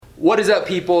What is up,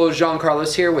 people? Jean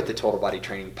Carlos here with the Total Body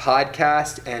Training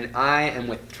Podcast, and I am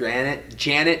with Janet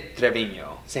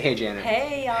Trevino. Say hey, Janet.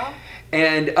 Hey, y'all.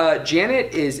 And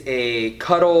Janet is a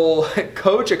cuddle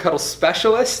coach, a cuddle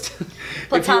specialist.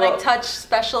 Platonic touch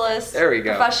specialist. There we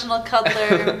go. Professional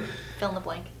cuddler. Fill in the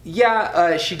blank.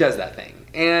 Yeah, she does that thing.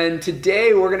 And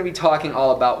today we're going to be talking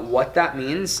all about what that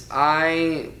means.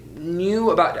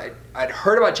 I'd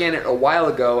heard about Janet a while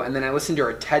ago, and then I listened to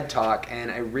her TED Talk, and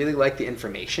I really liked the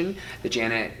information that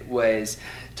Janet was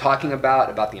talking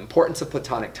about the importance of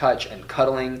platonic touch and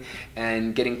cuddling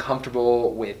and getting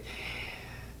comfortable with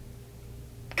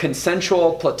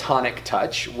consensual platonic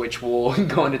touch, which we'll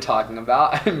go into talking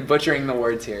about. I'm butchering the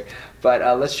words here, but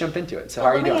let's jump into it. So how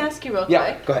are you doing? Let me ask you real quick.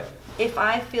 Yeah, go ahead. If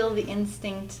I feel the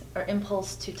instinct or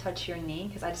impulse to touch your knee,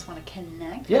 because I just want to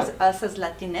connect, Yeah. because us as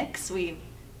Latinx,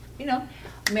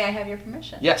 may I have your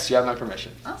permission? Yes, you have my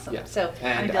permission. Awesome. Yeah. So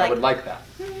and I would like that.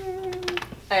 All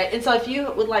right, and so if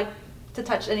you would like to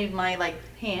touch any of my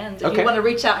hands, if Okay. you want to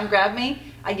reach out and grab me,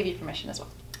 I give you permission as well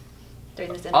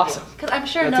during this interview. Awesome. Because I'm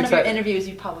sure That's none of your exciting. interviews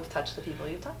you probably touched the people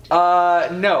you've talked to.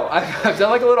 No, I've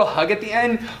done like a little hug at the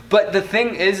end, but the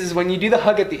thing is when you do the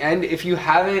hug at the end, if you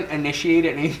haven't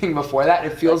initiated anything before that,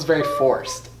 it feels very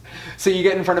forced. So you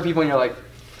get in front of people and you're like,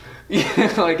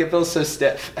 like it feels so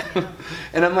stiff.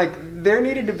 And I'm like, there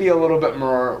needed to be a little bit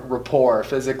more rapport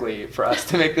physically for us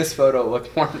to make this photo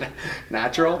look more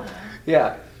natural.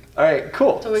 Yeah. All right,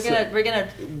 cool. So we're gonna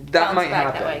that bounce might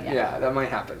back happen. that way. Yeah, that might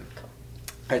happen. Cool.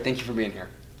 All right, thank you for being here.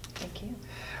 Thank you.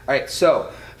 All right,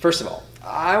 so first of all,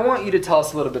 I want you to tell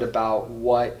us a little bit about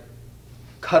what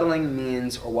cuddling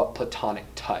means or what platonic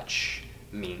touch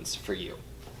means for you.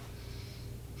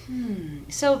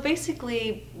 So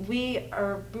basically, we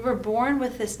were born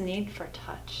with this need for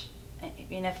touch. I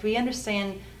mean, if we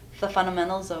understand the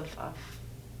fundamentals of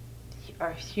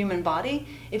our human body,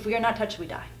 if we are not touched, we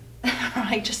die,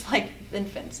 right? Just like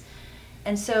infants.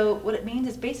 And so what it means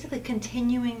is basically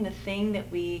continuing the thing that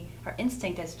our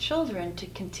instinct as children to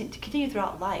continue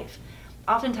throughout life.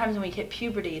 Oftentimes when we hit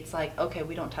puberty, it's like, okay,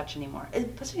 we don't touch anymore,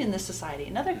 especially in this society.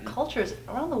 In other cultures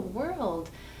around the world,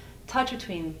 touch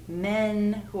between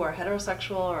men who are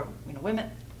heterosexual or women,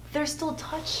 there's still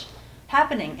touch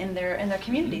happening in their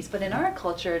communities. But in our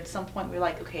culture, at some point, we're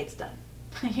like, okay, it's done.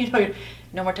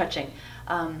 No more touching.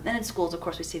 And in schools, of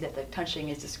course, we see that the touching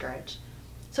is discouraged.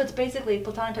 So it's basically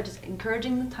platonic touch is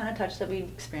encouraging the kind of touch that we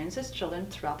experience as children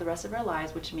throughout the rest of our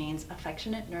lives, which means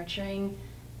affectionate, nurturing,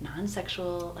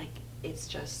 non-sexual. It's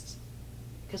just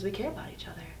because we care about each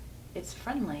other. It's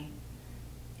friendly.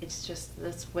 It's just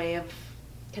this way of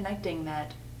connecting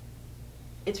that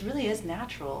it really is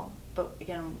natural, but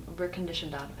again, we're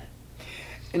conditioned out of it.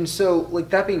 And so,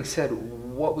 that being said,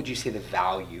 what would you say the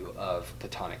value of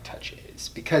platonic touch is?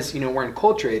 Because, we're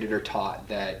enculturated or taught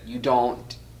that you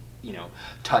don't,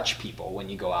 touch people when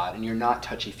you go out, and you're not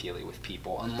touchy-feely with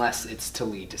people unless it's to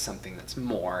lead to something that's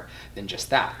more than just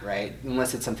that, right?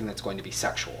 Unless it's something that's going to be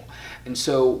sexual. And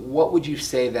so what would you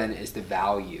say then is the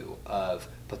value of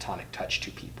platonic touch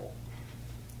to people?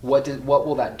 What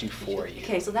will that do for you?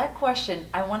 Okay, so that question,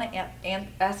 I want to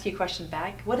ask you a question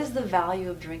back. What is the value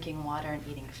of drinking water and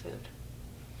eating food?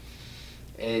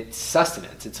 It's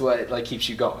sustenance. It's what keeps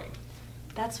you going.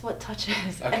 That's what touch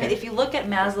is. Okay. I mean, if you look at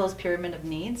Maslow's pyramid of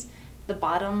needs, the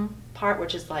bottom part,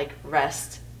 which is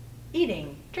rest,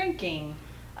 eating, drinking,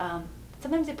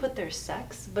 sometimes they put their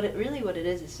sex, but what it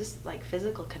is just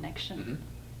physical connection. Mm-hmm.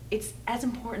 It's as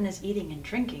important as eating and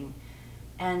drinking.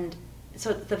 And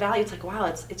so the value, it's wow,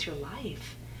 it's your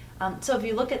life. So if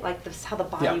you look at how the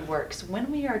body works,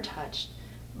 when we are touched,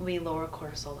 we lower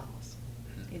cortisol levels.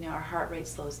 Mm-hmm. Our heart rate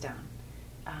slows down.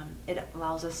 It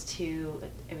allows us to,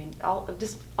 all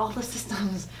the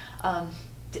systems. I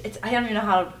don't even know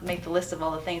how to make the list of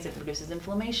all the things. It reduces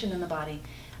inflammation in the body.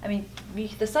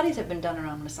 The studies have been done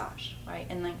around massage, right?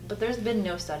 But there's been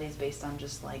no studies based on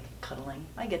just cuddling.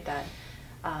 I get that,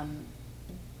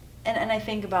 and I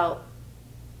think about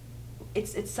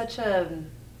it's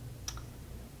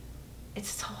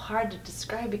so hard to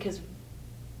describe because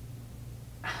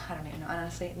I don't even know,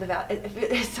 honestly.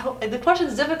 The question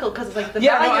is difficult because it's the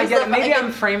Yeah, no, I values get it. of- Maybe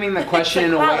I'm framing the question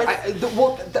in a wow, way.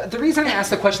 The reason I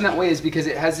ask the question that way is because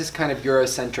it has this kind of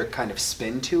Eurocentric kind of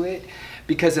spin to it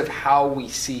because of how we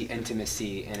see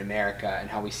intimacy in America and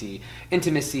how we see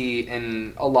intimacy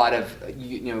in a lot of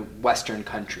Western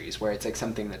countries where it's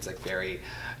something that's very,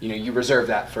 you reserve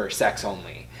that for sex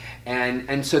only.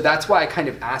 And so that's why I kind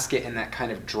of ask it in that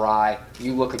kind of dry,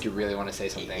 you look like you really want to say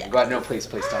something. Yes. Go ahead, no, please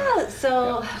don't.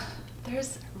 So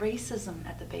there's racism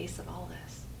at the base of all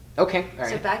this. Okay, all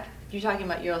right. So you're talking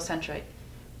about Eurocentric.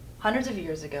 Hundreds of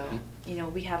years ago,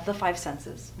 we have the five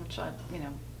senses, which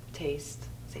taste,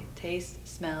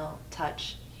 smell,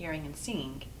 touch, hearing, and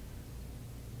seeing.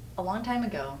 A long time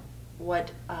ago,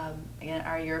 what again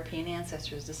our European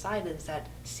ancestors decided is that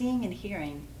seeing and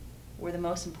hearing were the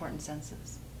most important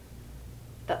senses.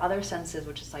 The other senses,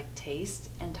 which is like taste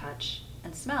and touch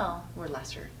and smell, were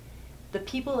lesser. The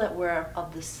people that were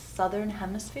of the southern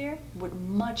hemisphere were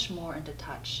much more into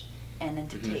touch and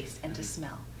into taste and to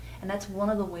smell. And that's one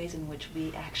of the ways in which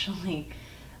we actually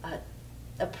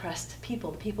oppressed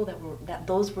people. The people that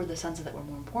those were the senses that were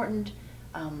more important,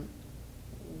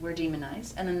 were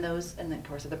demonized, and then of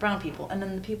course the brown people, and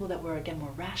then the people that were again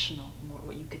more rational, more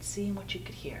what you could see and what you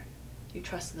could hear. You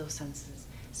trusted those senses.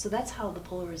 So that's how the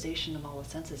polarization of all the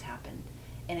senses happened,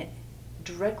 and it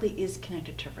directly is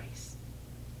connected to race,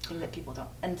 thing that people don't.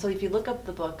 And so if you look up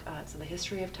the book, so The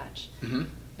History of Touch,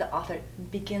 the author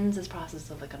begins this process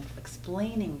of like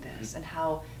explaining this and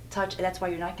how touch. That's why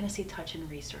you're not going to see touch in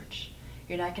research.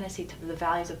 You're not going to see the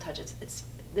values of touch.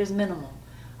 There's minimal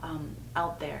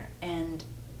out there, and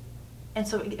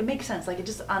so it makes sense. Like it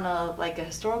just on a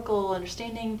historical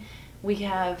understanding, we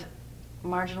have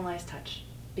marginalized touch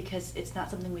because it's not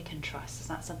something we can trust. It's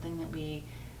not something that we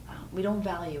don't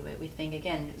value it. We think,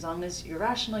 again, as long as you're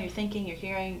rational, you're thinking, you're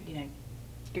hearing,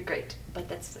 you're great. But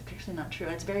that's actually not true.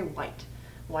 And it's very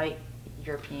white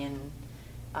European,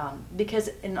 because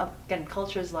again,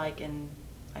 cultures like in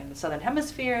the Southern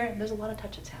Hemisphere, there's a lot of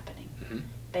touch that's happening.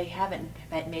 They haven't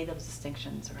made those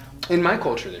distinctions around. In my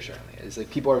culture, there certainly is. Like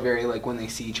people are very when they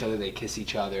see each other, they kiss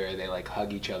each other, they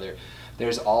hug each other.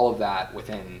 There's all of that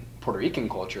within Puerto Rican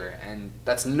culture, and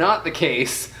that's not the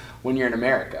case when you're in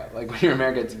America. When you're in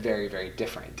America, it's very, very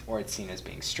different, or it's seen as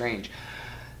being strange.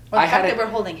 Well, the fact that we're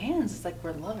holding hands, it's like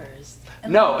we're lovers.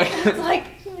 And no. It's like,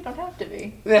 we don't have to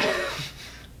be.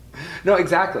 No,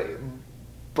 exactly.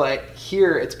 But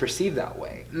here, it's perceived that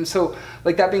way. And so,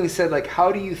 that being said,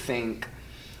 how do you think...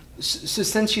 So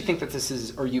since you think that this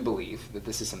is, or you believe that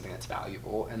this is something that's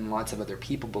valuable, and lots of other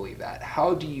people believe that,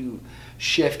 how do you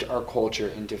shift our culture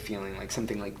into feeling like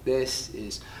something like this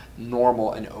is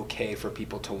normal and okay for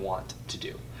people to want to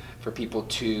do, for people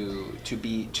to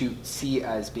see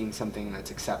as being something that's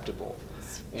acceptable?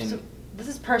 So this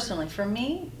is personally, for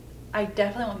me, I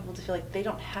definitely want people to feel like they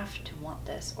don't have to want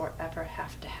this or ever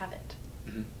have to have it.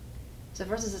 So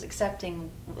versus just accepting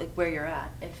where you're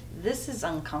at. If this is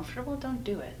uncomfortable, don't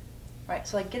do it. Right?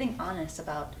 So getting honest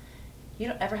about, you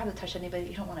don't ever have to touch anybody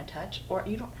you don't want to touch, or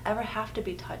you don't ever have to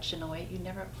be touched in a way you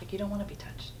don't want to be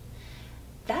touched.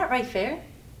 That right there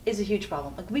is a huge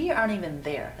problem. We aren't even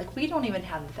there. We don't even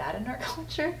have that in our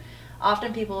culture.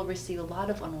 Often people receive a lot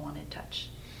of unwanted touch.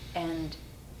 And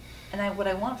what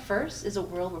I want first is a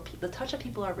world where the touch that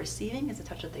people are receiving is the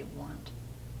touch that they want.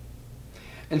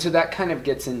 And so that kind of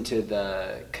gets into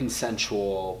the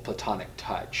consensual platonic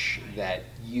touch that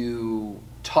you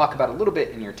talk about a little bit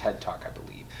in your TED Talk, I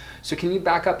believe. So can you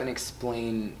back up and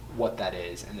explain what that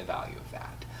is and the value of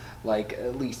that?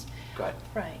 At least, go ahead.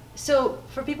 Right. So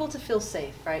for people to feel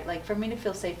safe, right? For me to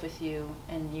feel safe with you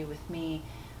and you with me,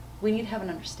 we need to have an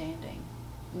understanding.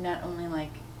 Not only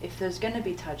if there's going to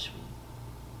be touch,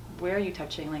 where are you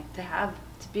touching? To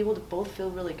be able to both feel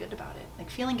really good about it.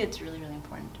 Feeling good's really, really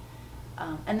important.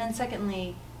 And then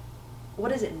secondly,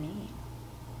 what does it mean?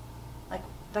 The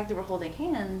fact that we're holding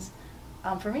hands,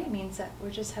 for me it means that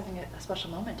we're just having a special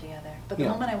moment together. But the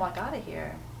moment I walk out of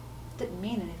here, it didn't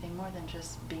mean anything more than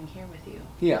just being here with you.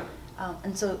 Yeah.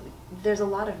 And so there's a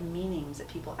lot of meanings that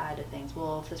people add to things.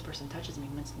 Well, if this person touches me,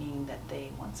 it must mean that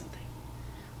they want something.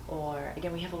 Or,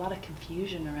 again, we have a lot of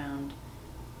confusion around,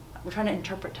 we're trying to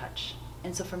interpret touch.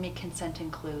 And so for me, consent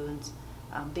includes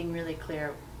being really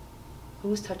clear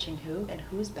who's touching who and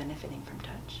who's benefiting from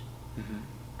touch.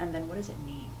 And then what does it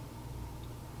mean?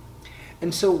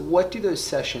 And so what do those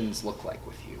sessions look like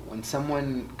with you? When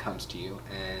someone comes to you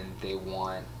and they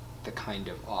want the kind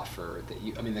of offer that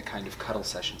the kind of cuddle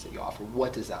sessions that you offer,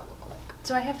 what does that look like?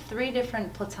 So I have 3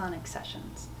 different platonic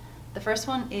sessions. The first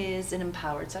one is an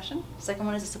empowered session. The second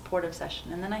one is a supportive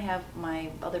session. And then I have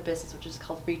my other business, which is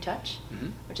called Retouch,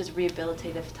 which is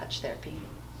rehabilitative touch therapy.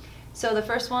 So the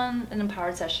first one, an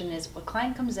empowered session, is a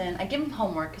client comes in, I give them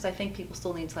homework because I think people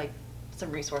still need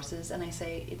some resources, and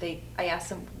I ask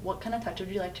them, what kind of touch would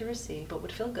you like to receive, what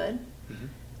would feel good,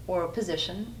 or a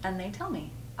position, and they tell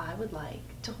me, I would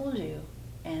like to hold you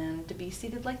and to be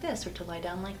seated like this or to lie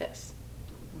down like this.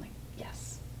 I'm like,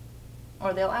 yes.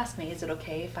 Or they'll ask me, is it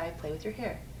okay if I play with your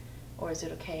hair? Or is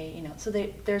it okay, so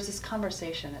there's this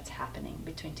conversation that's happening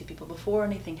between 2 people before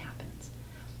anything happens.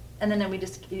 And then we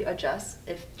just adjust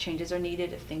if changes are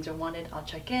needed, if things are wanted, I'll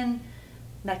check in.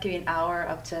 That could be an hour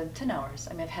up to 10 hours.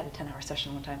 I've had a 10-hour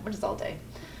session one time, which is all day.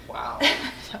 Wow.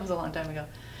 That was a long time ago.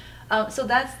 So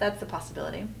that's the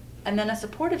possibility. And then a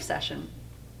supportive session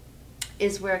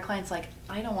is where a client's like,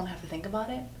 I don't want to have to think about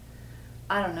it.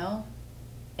 I don't know.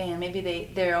 And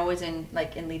maybe they're always in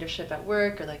leadership at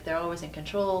work, or like they're always in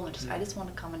control, and I just want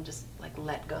to come and just like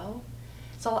let go.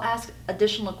 So I'll ask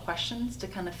additional questions to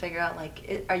kind of figure out,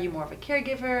 like, are you more of a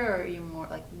caregiver, or are you more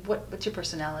like, what's your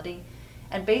personality?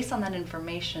 And based on that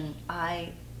information,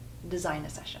 I design a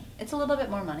session. It's a little bit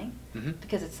more money,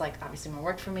 because it's like obviously more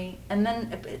work for me. And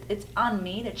then it's on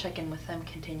me to check in with them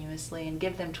continuously and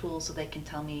give them tools so they can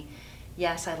tell me,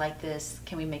 yes, I like this,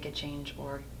 can we make a change,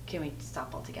 or can we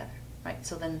stop altogether, right?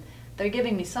 So then they're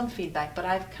giving me some feedback, but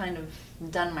I've kind of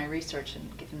done my research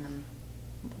and given them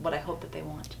what I hope that they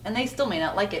want. And they still may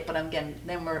not like it, but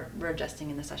then we're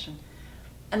adjusting in the session.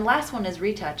 And the last one is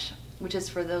retouch, which is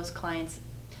for those clients,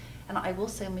 and I will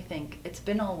say, let me think, it's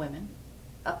been all women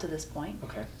up to this point,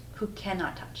 who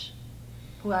cannot touch,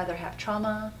 who either have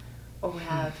trauma or who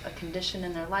have a condition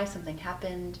in their life, something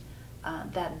happened,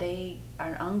 that they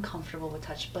are uncomfortable with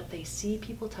touch, but they see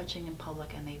people touching in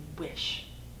public and they wish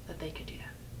that they could do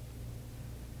that.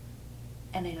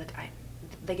 And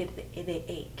they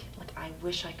ache. Like, I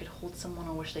wish I could hold someone,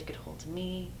 or wish they could hold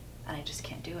me, and I just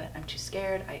can't do it. I'm too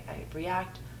scared, I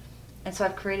react. And so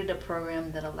I've created a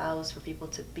program that allows for people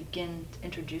to begin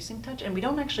introducing touch, and we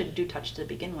don't actually do touch to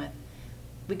begin with.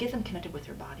 We get them connected with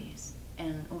their bodies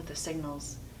and with the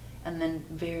signals, and then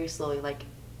very slowly, like,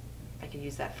 I can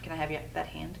use that. Can I have that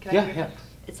hand? Can I have your hand?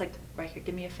 It's like right here.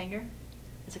 Give me a finger.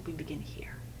 It's like we begin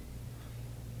here.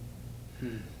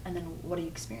 And then what are you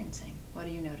experiencing? What are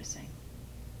you noticing?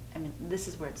 I mean, this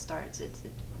is where it starts.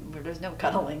 Where there's no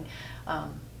cuddling,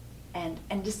 and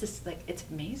just this, like, it's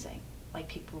amazing. Like,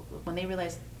 people, when they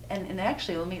realize, and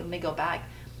actually, let me go back.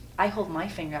 I hold my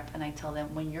finger up and I tell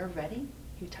them, when you're ready,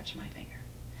 you touch my finger.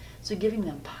 So giving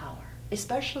them power,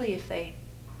 especially if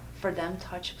for them,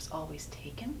 touch was always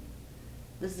taken.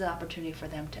 This is an opportunity for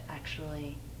them to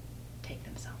actually take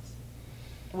themselves,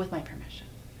 with my permission.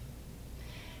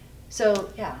 So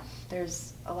yeah,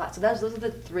 there's a lot. So those are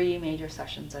the 3 major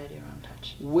sessions that I do around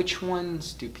touch. Which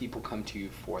ones do people come to you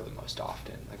for the most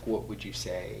often? Like, what would you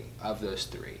say of those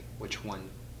 3? Which one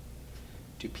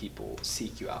do people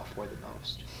seek you out for the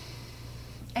most?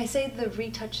 I say the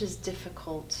retouch is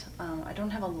difficult. I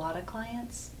don't have a lot of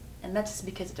clients, and that's just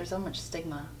because there's so much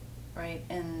stigma, right?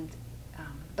 And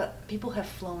but people have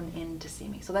flown in to see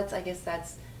me. So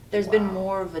there's been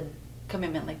more of a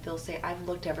commitment. Like, they'll say, I've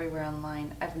looked everywhere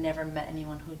online, I've never met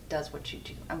anyone who does what you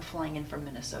do. I'm flying in from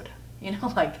Minnesota,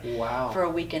 like, for a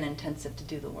weekend intensive to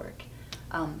do the work.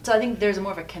 So I think there's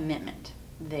more of a commitment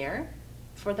there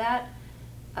for that.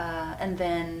 And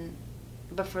then,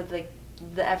 but for the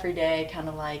everyday kind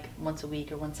of like once a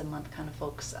week or once a month kind of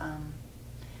folks,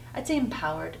 I'd say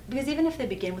empowered, because even if they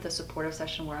begin with a supportive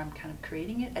session where I'm kind of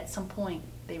creating it, at some point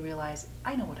they realize,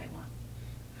 I know what I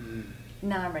want.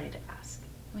 Now I'm ready to ask.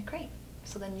 I'm like, great.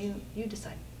 So then you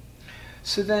decide.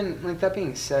 So then, like, that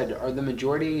being said, are the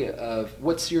majority of,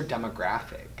 what's your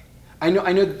demographic? I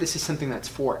know that this is something that's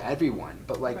for everyone,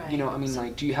 but like, right. I mean,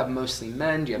 like, do you have mostly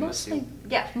men? Do you have mostly?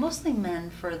 Yeah, mostly men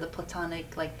for the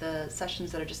platonic, like the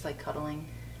sessions that are just like cuddling.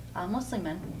 Mostly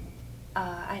men.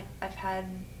 I've had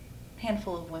a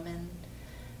handful of women,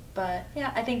 but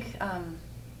yeah, I think,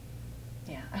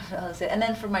 yeah, I'll say. And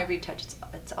then for my retouch,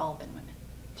 it's all been women.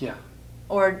 Yeah.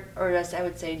 Or as I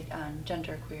would say,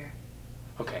 gender queer.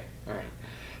 Okay, all right.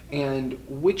 And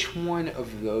which one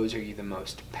of those are you the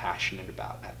most passionate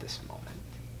about at this moment?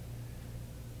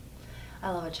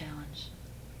 I love a challenge.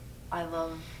 I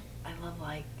love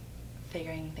like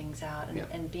figuring things out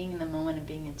and being in the moment and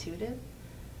being intuitive.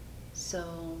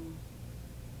 So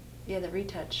yeah, the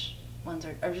retouch ones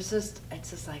are just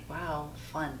it's just like, wow,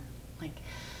 fun. Like,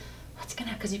 what's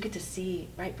gonna, because you get to see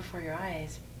right before your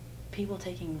eyes people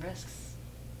taking risks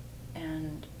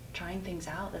and trying things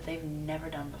out that they've never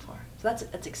done before. So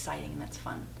that's exciting and that's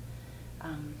fun.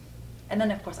 And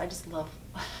then of course I just love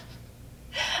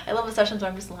I love the sessions where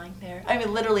I'm just lying there. I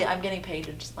mean, literally, I'm getting paid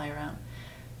to just lie around.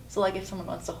 So like, if someone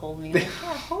wants to hold me, like,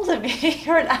 yeah, hold me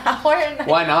for an hour. And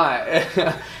why not?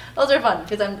 Those are fun,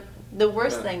 because I'm the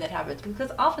worst thing that happens,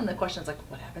 because often the question is like,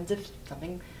 what happens if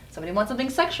somebody wants something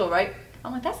sexual, right?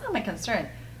 I'm like, that's not my concern.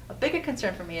 A bigger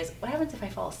concern for me is, what happens if I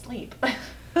fall asleep?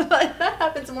 Like, that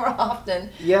happens more often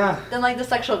than like the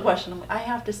sexual question. I'm like, I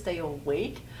have to stay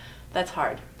awake. That's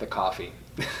hard. The coffee.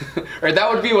 Or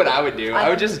that would be what I would do. I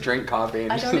would just drink coffee.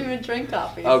 And I don't even drink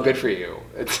coffee. Oh, so. Good for you.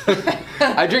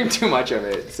 I drink too much of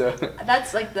it. So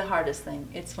that's like the hardest thing.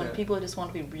 It's when people just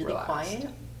want to be really quiet,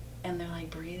 and they're like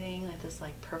breathing like this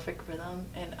like perfect rhythm,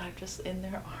 and I'm just in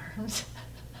their arms.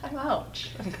 I'm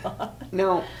ouch.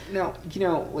 No,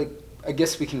 like, I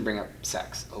guess we can bring up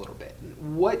sex a little bit.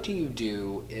 What do you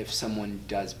do if someone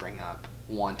does bring up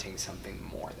wanting something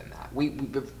more than that?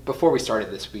 Before we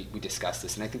started this, we discussed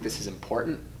this, and I think this is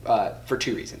important for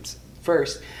two reasons.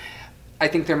 First, I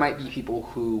think there might be people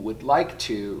who would like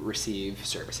to receive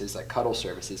services like cuddle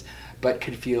services, but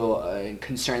could feel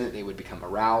concerned that they would become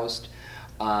aroused.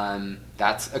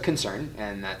 That's a concern,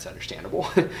 and that's understandable.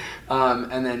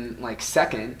 And then, like,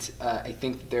 second, I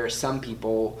think there are some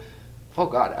people. Oh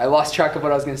God, I lost track of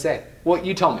what I was going to say. Well,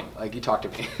 you tell me. Like, you talk to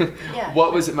me. Yeah.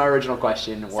 What was my original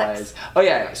question? Was Sex. Oh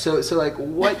yeah. So like,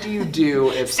 what do you do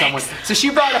if someone? So she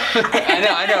brought up.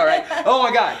 I know, right? Oh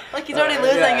my God. Like, he's already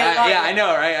losing it. Yeah, I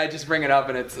know, right? I just bring it up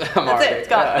and it's. I'm That's it. It's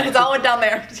gone. It's all went down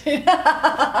there.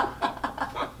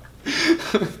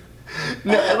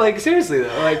 No, like, seriously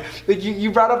though, like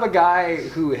you brought up a guy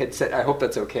who had said, I hope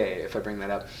that's okay if I bring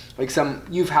that up. Like,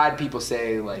 you've had people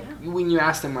say, like, when you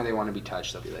ask them where they want to be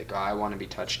touched, they'll be like, oh, I want to be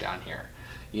touched down here.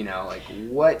 You know, like,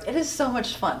 what? It is so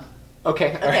much fun.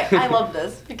 Okay. Okay, I love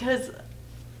this because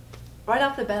right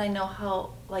off the bat I know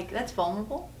how, like, that's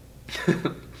vulnerable,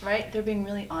 right? They're being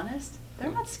really honest.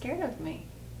 They're not scared of me.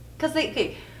 Because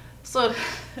so,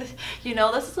 you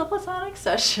know, this is a platonic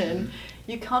session.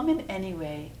 You come in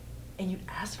anyway and you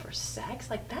ask for sex?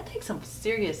 Like, that takes some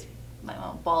serious, my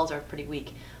balls are pretty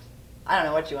weak. I don't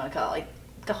know what you want to call it, like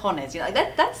cojones, you know,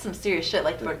 like that's some serious shit,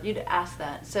 like, for you to ask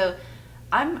that. So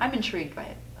I'm intrigued by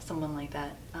it, someone like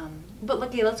that. But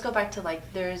let's go back to,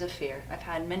 like, there is a fear. I've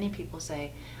had many people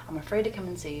say, I'm afraid to come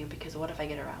and see you because what if I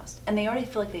get aroused? And they already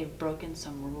feel like they've broken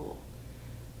some rule.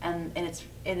 And it's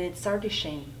already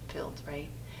shame-filled, right?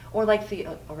 Or like the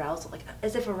arousal, like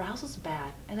as if arousal's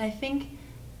bad. And I think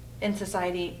in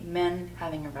society, men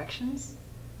having erections,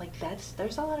 like,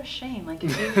 there's a lot of shame. Like,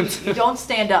 if you don't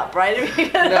stand up, right? If you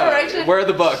get an erection. Where are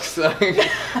the books?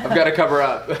 I've got to cover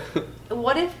up.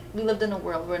 What if we lived in a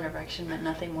world where an erection meant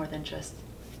nothing more than just,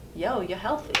 yo, you're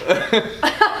healthy. That's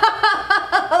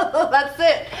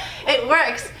it. It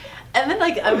works. And then,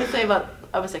 like, I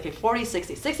was thinking 40,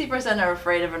 60. 60% are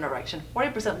afraid of an erection.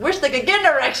 40% wish they could get an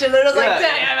erection. They're just like,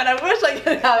 damn it, I wish I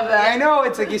could have that. I know,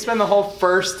 it's like you spend the whole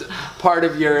first part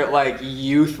of your, like,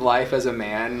 youth life as a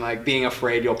man, like, being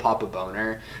afraid you'll pop a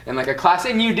boner. And, like, a class,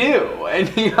 and you do.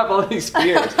 And you have all these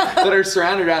fears that are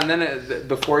surrounded around. And then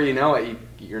before you know it,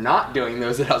 you're not doing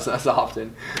those as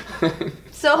often.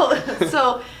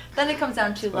 So then it comes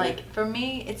down to, like, for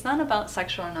me, it's not about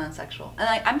sexual or non-sexual. And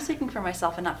I'm speaking for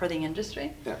myself and not for the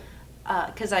industry. Yeah.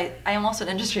 Because I am also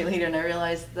an industry leader, and I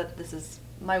realize that this is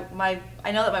I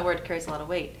know that my word carries a lot of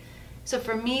weight. So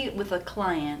for me, with a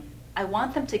client, I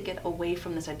want them to get away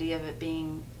from this idea of it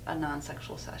being a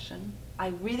non-sexual session. I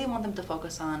really want them to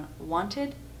focus on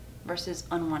wanted versus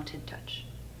unwanted touch.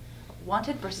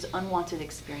 Wanted versus unwanted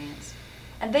experience.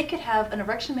 And they could have, an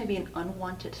erection may be an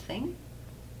unwanted thing.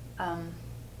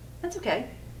 That's okay.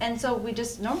 And so we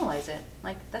just normalize it.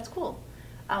 Like, that's cool.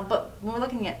 But when we're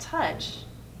looking at touch,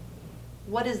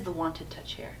 what is the wanted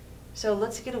touch here? So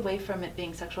let's get away from it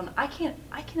being sexual. And I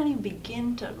cannot even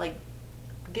begin to, like,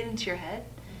 get into your head.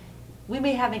 We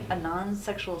may have a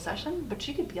non-sexual session, but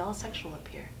you could be all sexual up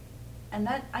here. And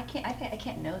that, I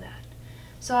can't know that.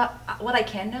 So what I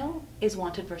can know is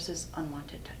wanted versus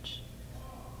unwanted touch.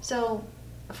 So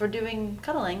if we're doing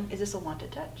cuddling, is this a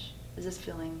wanted touch? Is this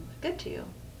feeling good to you?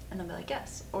 And they'll be like,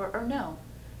 yes, or no.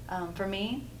 For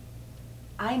me,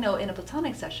 I know in a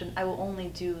platonic session, I will only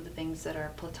do the things that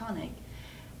are platonic.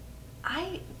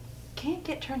 I can't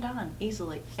get turned on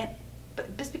easily.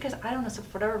 But just because, I don't know, so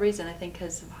for whatever reason, I think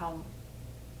because of how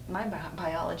my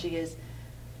biology is,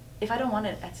 if I don't want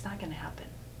it, it's not going to happen.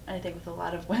 And I think with a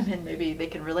lot of women, maybe they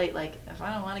can relate, like, if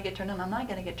I don't want to get turned on, I'm not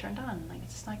going to get turned on. Like,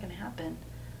 it's just not going to happen,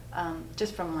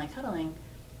 just from, like, cuddling.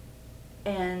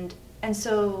 And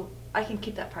so I can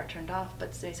keep that part turned off,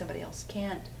 but say somebody else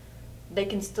can't. They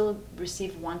can still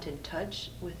receive wanted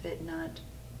touch with it not,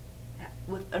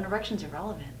 with an erection's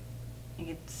irrelevant. Like,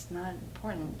 it's not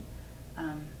important.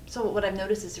 So what I've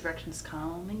noticed is erections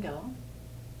come and go,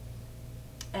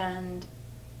 and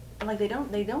like they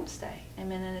don't stay. I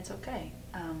mean, and it's okay.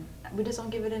 We just don't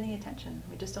give it any attention.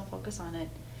 We just don't focus on it.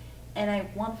 And I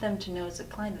want them to know as a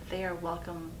client that they are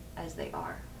welcome as they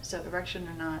are. So erection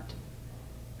or not,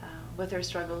 with their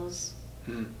struggles,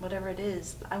 whatever it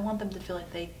is, I want them to feel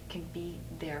like they can be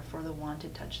there for the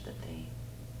wanted touch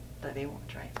that they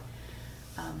want, right?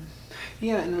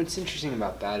 Yeah, and what's interesting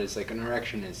about that is, like, an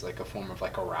erection is like a form of,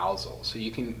 like, arousal. So you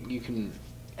can,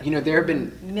 you know, there have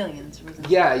been millions of reasons.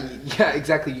 Yeah,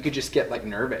 exactly. You could just get, like,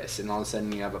 nervous, and all of a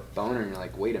sudden you have a boner, and you're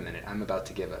like, wait a minute, I'm about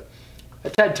to give a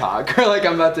TED talk, or like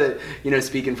I'm about to, you know,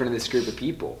 speak in front of this group of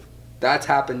people. That's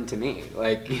happened to me.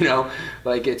 Like, you know,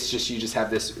 like it's just, you just have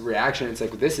this reaction. It's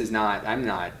like, this is not, I'm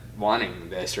not wanting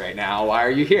this right now. Why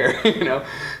are you here? You know?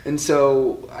 And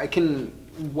so I can,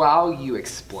 while you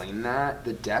explain that,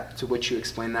 the depth to which you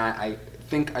explain that, I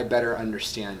think I better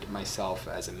understand myself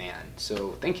as a man.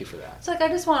 So thank you for that. So like, I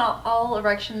just want all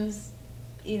erections,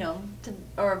 you know,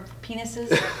 or penises,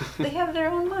 they have their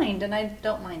own mind, and I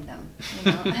don't mind them.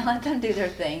 You know, I let them do their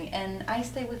thing, and I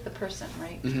stay with the person,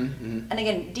 right? Mm-hmm, mm-hmm. And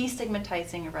again,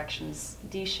 destigmatizing erections,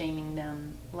 de-shaming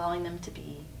them, allowing them to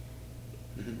be.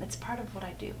 Mm-hmm. It's part of what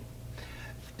I do.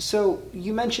 So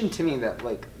you mentioned to me that,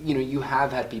 like, you know, you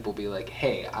have had people be like,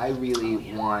 hey, I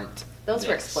really want Those this.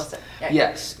 were explicit. Yeah.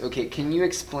 Yes. Okay. Can you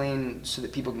explain so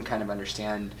that people can kind of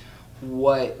understand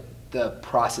what the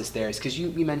process there is? Because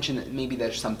you mentioned that maybe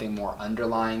there's something more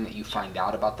underlying that you find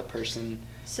out about the person.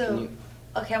 So,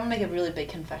 okay, I'm going to make a really big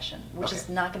confession, which is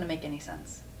not going to make any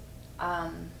sense.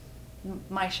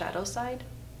 My shadow side,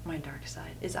 my dark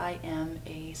side, is I am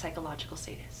a psychological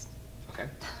sadist. Okay.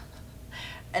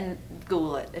 And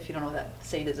Google it if you don't know what that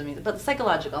sadism means. But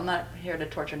psychological, I'm not here to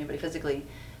torture anybody physically.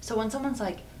 So when someone's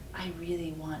like, I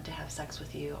really want to have sex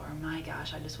with you, or my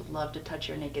gosh, I just would love to touch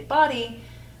your naked body,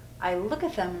 I look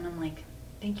at them and I'm like,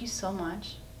 thank you so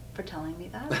much for telling me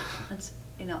that. It's,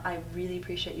 you know, I really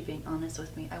appreciate you being honest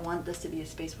with me. I want this to be a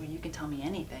space where you can tell me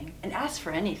anything and ask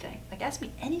for anything. Like, ask me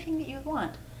anything that you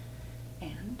want.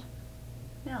 And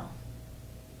no.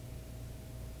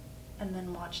 And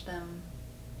then watch them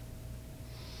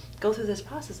go through this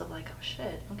process of like, oh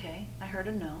shit, okay, I heard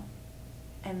a no.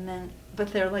 And then,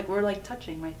 but they're like, we're like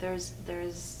touching, right?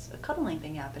 There's a cuddling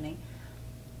thing happening.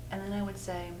 And then I would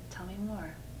say, tell me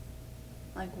more.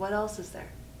 Like, what else is there?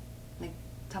 Like,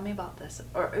 tell me about this.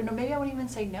 Or no, maybe I wouldn't even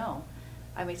say no.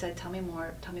 I may say, tell me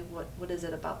more. Tell me what is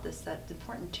it about this that's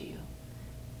important to you?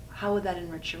 How would that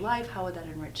enrich your life? How would that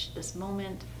enrich this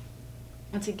moment?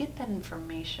 And to get that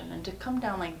information and to come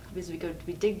down, like, as we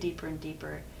dig deeper and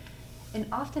deeper. And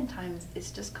oftentimes,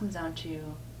 it just comes down to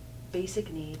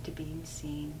basic need to being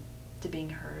seen, to being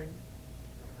heard,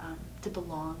 to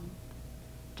belong,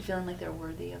 to feeling like they're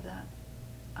worthy of that.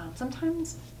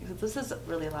 Sometimes, this is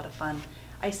really a lot of fun,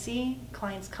 I see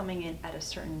clients coming in at a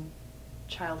certain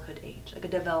childhood age, like a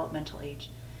developmental age.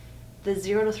 The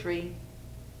 0 to 3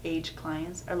 age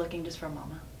clients are looking just for a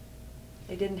mama.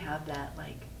 They didn't have that,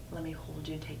 like, let me hold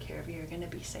you and take care of you, you're going to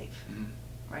be safe,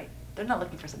 right? They're not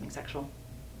looking for something sexual.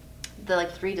 The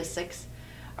like 3 to 6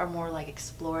 are more like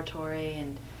exploratory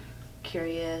and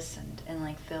curious and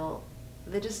like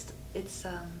they're just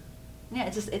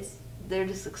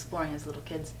exploring as little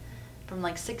kids. From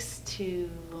like 6 to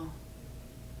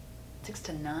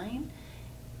 9,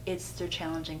 they're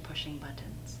challenging, pushing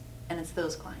buttons. And it's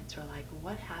those clients who are like,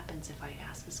 what happens if I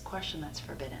ask this question that's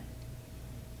forbidden?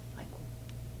 Like,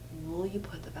 will you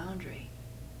put the boundary?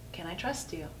 Can I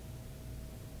trust you?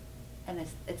 And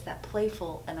it's that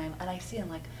playful, and I see him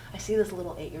like, I see this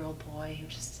little 8-year-old boy who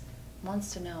just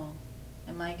wants to know,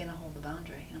 am I gonna hold the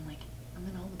boundary? And I'm like, I'm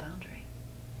gonna hold the boundary.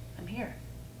 I'm here.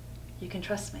 You can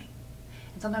trust me.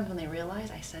 And sometimes when they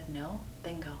realize I said no,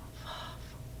 they can go, oh,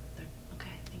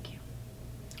 okay, thank you.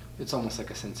 It's almost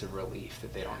like a sense of relief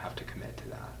that they don't have to commit to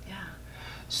that. Yeah.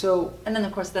 So. And then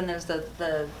of course, then there's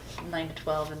the 9 to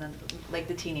 12, and then like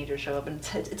the teenagers show up, and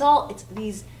it's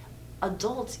these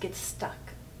adults get stuck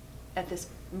at this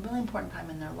really important time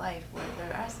in their life where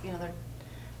they're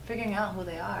figuring out who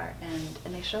they are,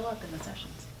 and they show up in the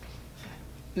sessions.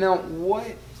 Now,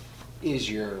 what is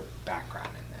your background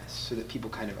in this, so that people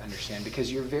kind of understand?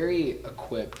 Because you're very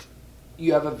equipped,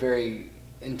 you have a very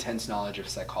intense knowledge of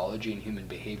psychology and human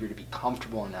behavior to be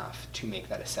comfortable enough to make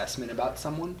that assessment about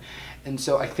someone. And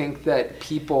so I think that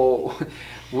people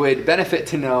would benefit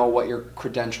to know what your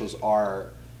credentials are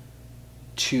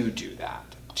to do that,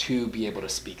 to be able to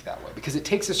speak that way, because it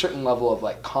takes a certain level of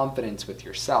like confidence with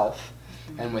yourself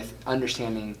and with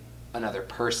understanding another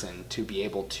person to be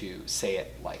able to say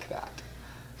it like that.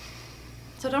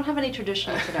 So I don't have any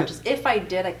traditional credentials. If I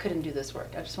did, I couldn't do this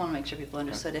work. I just want to make sure people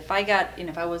understood. If I got,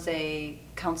 if I was a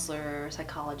counselor or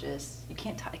psychologist, I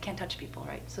can't touch people,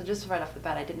 right? So just right off the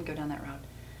bat, I didn't go down that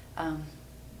route.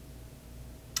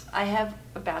 I have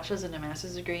a bachelor's and a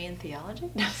master's degree in theology.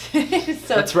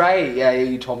 So, that's right. Yeah,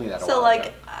 you told me that. So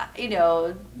like,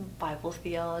 Bible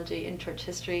theology and church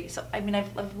history. So I mean,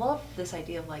 I've loved this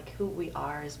idea of like who we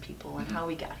are as people and how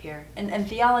we got here, and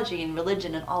theology and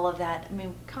religion and all of that. I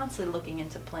mean, constantly looking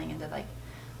into playing into like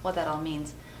what that all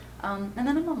means. And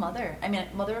then I'm a mother. I mean,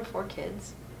 mother of 4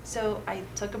 kids. So I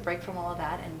took a break from all of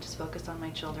that and just focused on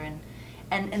my children.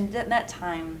 And at that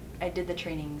time, I did the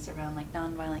trainings around like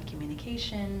nonviolent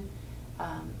communication,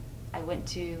 I went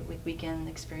to like weekend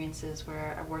experiences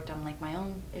where I worked on like my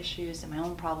own issues and my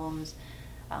own problems,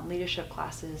 leadership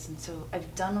classes, and so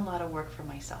I've done a lot of work for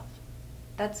myself.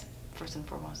 That's first and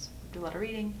foremost. Do a lot of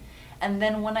reading. And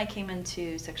then when I came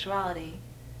into sexuality,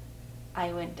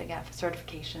 I went to get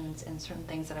certifications and certain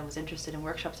things that I was interested in,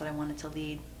 workshops that I wanted to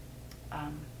lead.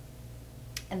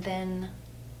 And then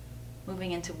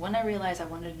moving into when I realized I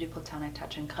wanted to do platonic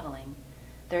touch and cuddling,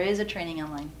 there is a training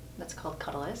online that's called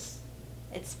Cuddlist.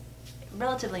 It's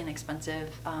relatively inexpensive.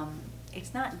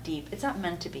 It's not deep. It's not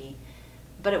meant to be.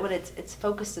 But its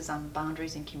focus is on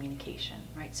boundaries and communication,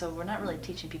 right? So we're not really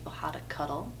teaching people how to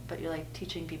cuddle, but you're like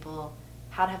teaching people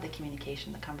how to have the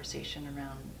communication, the conversation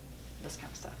around this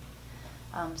kind of stuff.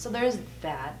 So there's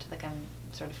that, like I'm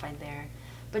certified there.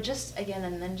 But just, again,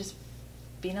 and then just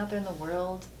being out there in the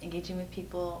world, engaging with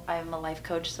people. I'm a life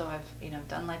coach, so I've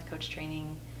done life coach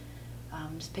training,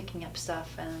 just picking up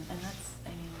stuff, and that's,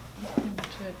 that's pretty much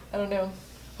it. I don't know.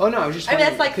 Oh no, I was just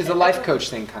wondering, because the life coach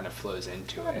thing kind of flows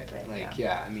into it.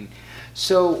 Yeah, I mean,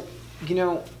 so,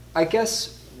 I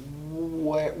guess,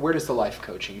 where does the life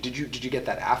coaching, did you get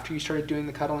that after you started doing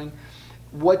the cuddling?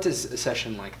 What does a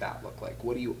session like that look like?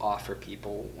 What do you offer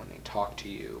people when they talk to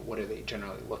you? What are they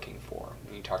generally looking for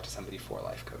when you talk to somebody for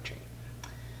life coaching?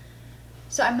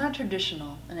 So I'm not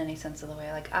traditional in any sense of the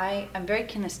way. Like I'm very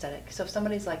kinesthetic. So if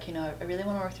somebody's like, I really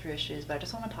want to work through issues, but I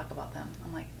just want to talk about them,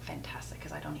 I'm like, fantastic,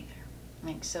 because I don't either.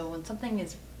 Like, so when something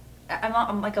is,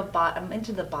 I'm like a bot. I'm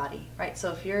into the body, right?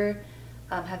 So if you're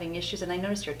having issues, and I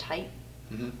notice you're tight,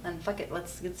 then fuck it,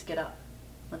 let's get up,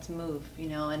 let's move,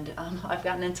 And I've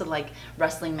gotten into like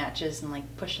wrestling matches and like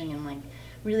pushing and like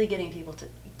really getting people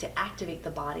to activate the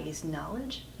body's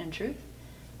knowledge and truth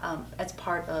as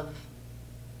part of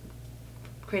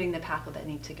creating the pathway that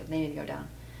they need to go down.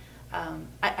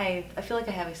 I feel like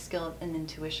I have a skill in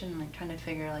intuition, like trying to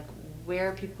figure like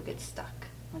where people get stuck.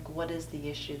 Like, what is the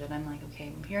issue that I'm like, okay,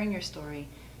 I'm hearing your story,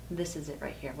 this is it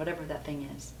right here, whatever that thing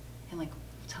is. And like,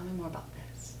 tell me more about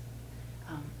this.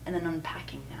 And then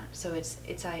unpacking that. So I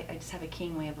just have a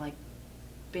keen way of like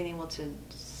being able to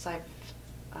siphon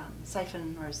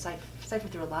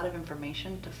through a lot of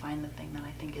information to find the thing that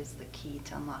I think is the key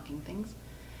to unlocking things.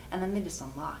 And then they just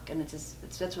unlock, and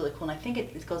that's really cool. And I think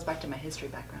it goes back to my history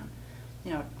background.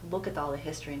 Look at all the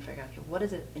history and figure out, okay, what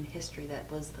is it in history that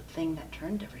was the thing that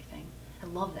turned everything? I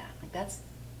love that. Like, that's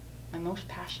my most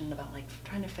passionate about, like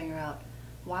trying to figure out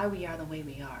why we are the way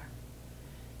we are.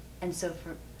 And so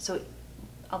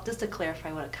I'll just to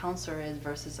clarify what a counselor is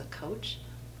versus a coach.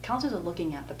 Counselors are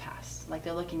looking at the past, like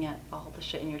they're looking at all the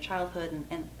shit in your childhood,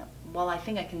 and while I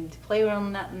think I can play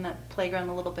around in that playground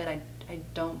a little bit, I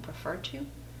don't prefer to.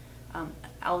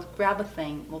 I'll grab a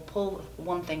thing, we'll pull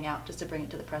one thing out just to bring it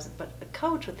to the present. But a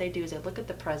coach, what they do is they look at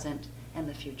the present and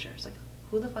the future. It's like,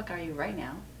 who the fuck are you right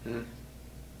now? Mm-hmm.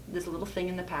 This little thing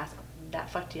in the past, that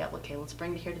fucked you up. Okay, let's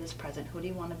bring it here to this present. Who do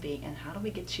you want to be? And how do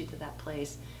we get you to that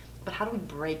place? But how do we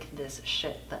break this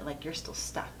shit that like you're still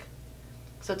stuck?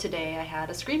 So today I had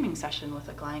a screaming session with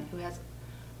a client who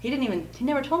he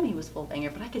never told me he was full of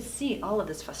anger, but I could see all of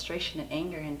this frustration and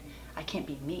anger, and I can't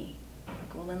be me.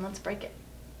 Like, well, then let's break it.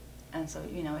 And so,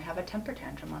 we have a temper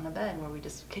tantrum on the bed where we're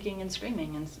just kicking and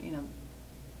screaming, and,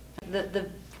 the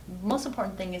most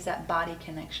important thing is that body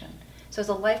connection. So as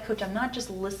a life coach, I'm not just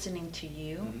listening to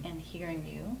you and hearing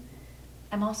you.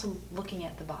 I'm also looking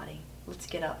at the body. Let's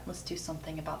get up. Let's do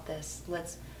something about this.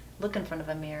 Let's look in front of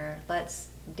a mirror. Let's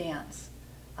dance.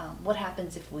 What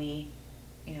happens if we,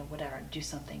 do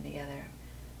something together?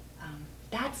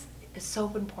 That's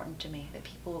so important to me, that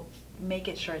people make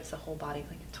it sure it's the whole body,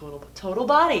 like total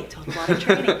body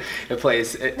training. It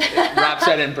wraps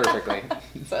that in perfectly.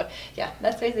 So yeah,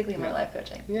 that's basically my life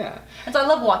coaching. Yeah. And so I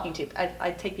love walking too.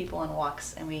 I take people on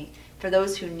walks, and for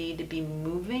those who need to be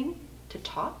moving to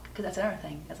talk, because that's another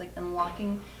thing. It's like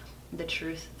unlocking the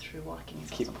truth through walking.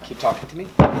 Keep talking to me.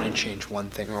 I'm going to change one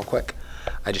thing real quick.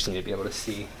 I just need to be able to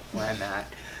see where I'm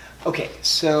at. Okay,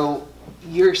 so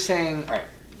you're saying, all right,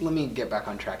 let me get back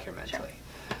on track here mentally.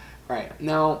 Sure. All right,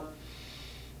 now,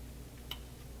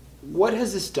 what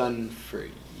has this done for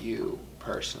you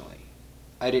personally?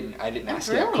 I didn't ask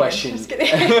you that question. Just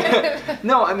kidding.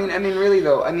 No, I mean really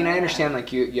though. I mean, I understand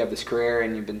like you have this career,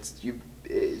 and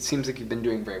it seems like you've been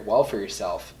doing very well for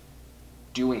yourself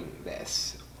doing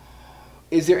this.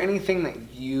 Is there anything that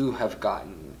you have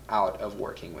gotten out of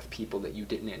working with people that you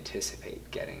didn't anticipate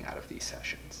getting out of these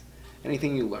sessions?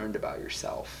 Anything you learned about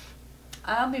yourself?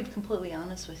 I'll be completely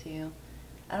honest with you.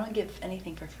 I don't give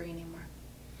anything for free anymore.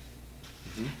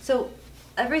 Mm-hmm. So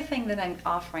everything that I'm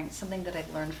offering is something that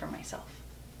I've learned for myself.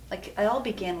 Like, it all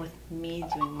began with me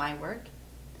doing my work,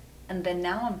 And then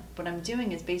now what I'm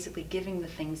doing is basically giving the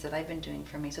things that I've been doing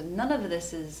for me. So none of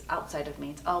this is outside of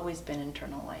me. It's always been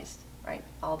internalized, right?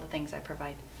 All the things I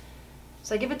provide.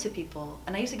 So I give it to people,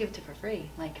 and I used to give it to for free,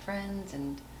 like friends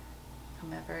and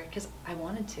whomever, because I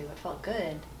wanted to. It felt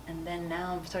good. And then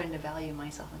now I'm starting to value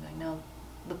myself. I'm going, no,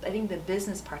 I think the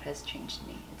business part has changed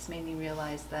me. It's made me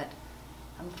realize that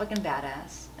I'm a fucking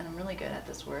badass, and I'm really good at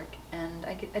this work, and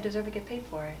I deserve to get paid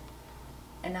for it.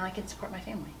 And now I can support my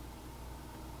family.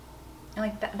 And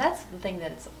like that's the thing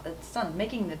that it's done.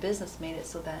 Making the business made it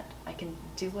so that I can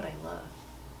do what I love.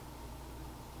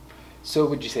 So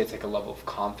would you say it's like a level of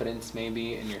confidence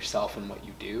maybe in yourself and what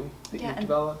you do that you've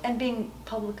developed? And being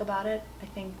public about it. I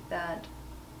think that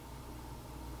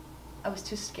I was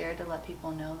too scared to let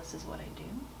people know this is what I do.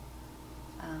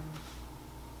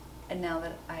 And now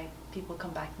that people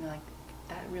come back and they're like,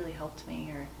 that really helped me,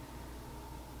 or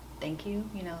thank you,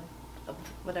 you know,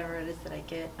 whatever it is that I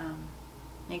get,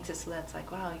 makes it so that it's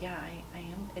like, wow, yeah, I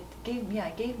am. It gave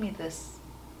me this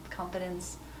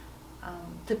confidence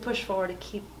to push forward, to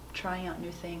keep trying out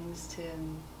new things, to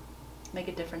make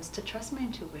a difference, to trust my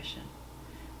intuition.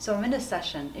 So I'm in a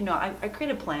session, you know, I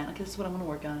create a plan, okay, this is what I'm going to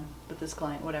work on with this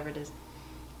client, whatever it is.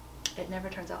 It never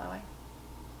turns out that way.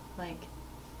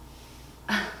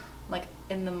 Like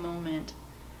in the moment,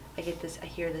 I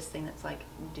hear this thing that's like,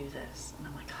 do this, and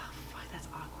I'm like, oh fuck, that's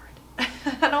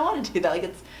awkward. I don't want to do that.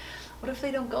 Like, what if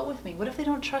they don't go with me? What if they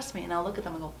don't trust me? And I'll look at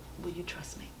them and go, will you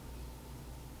trust me?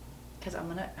 Because I'm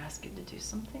going to ask you to do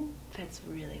something that's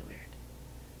really weird.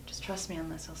 Just trust me on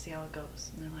this. I'll see how it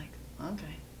goes. And they're like,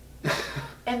 okay.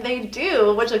 And they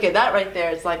do, which, okay, that right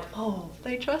there is like, oh,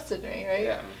 they trusted me, right?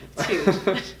 Yeah. It's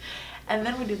huge. And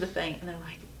then we do the thing, and they're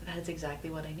like, that is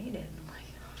exactly what I needed. And I'm like,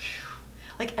 oh, phew.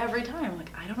 Like every time,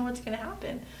 like, I don't know what's going to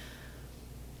happen.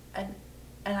 And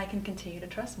I can continue to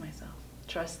trust myself.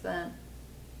 Trust it.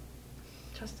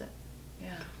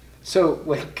 Yeah. So,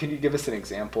 like, could you give us an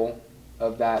example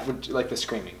of that? Like the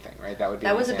screaming thing, right? That would be.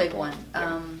 That was example. A big one.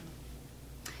 Yeah.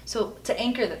 So to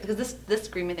anchor that, because this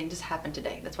screaming thing just happened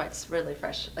today. That's why it's really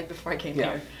fresh. Like before I came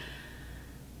here.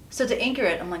 So to anchor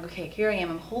it, I'm like, okay, here I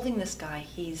am. I'm holding this guy.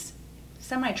 He's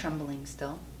semi-trembling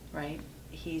still, right?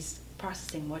 He's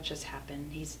processing what just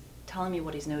happened. He's telling me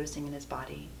what he's noticing in his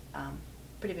body.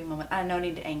 Pretty big moment. I have no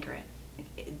need to anchor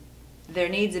it. There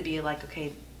needs to be like,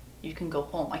 okay, you can go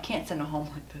home. I can't send him home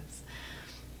like this.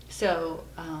 So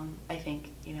I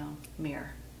think, you know,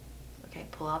 mirror. Okay,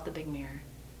 pull out the big mirror.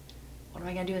 What am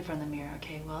I going to do in front of the mirror?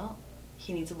 Okay, well,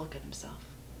 he needs to look at himself.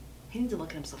 He needs to look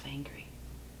at himself angry.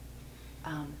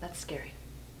 That's scary.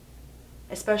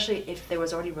 Especially if there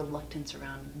was already reluctance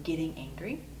around getting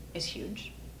angry is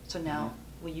huge. So now,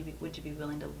 would you be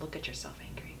willing to look at yourself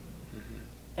angry? Mm-hmm.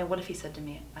 And what if he said to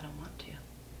me, I don't want to?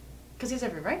 Because he has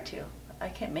every right to. I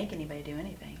can't make anybody do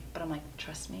anything. But I'm like,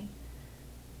 trust me.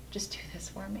 Just do this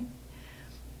for me.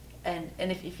 And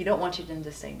if you don't want to, then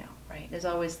just say no, right? There's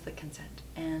always the consent.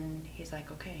 And he's like,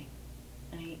 okay.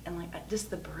 And like, just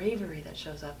the bravery that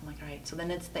shows up. I'm like, all right. So then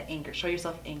it's the anger. Show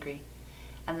yourself angry.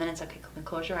 And then it's, okay,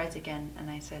 close your eyes again. And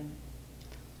I said,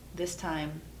 this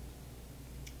time,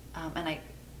 and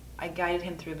I guided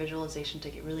him through visualization to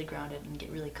get really grounded and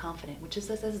get really confident, which is,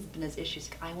 this has been his issue.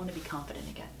 I want to be confident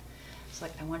again. So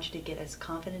like, I want you to get as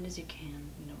confident as you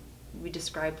can. You know, we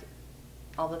described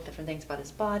all the different things about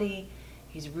his body.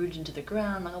 He's rooted into the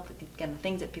ground, like, again, the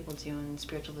things that people do in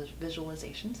spiritual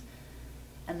visualizations.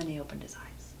 And then he opened his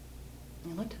eyes.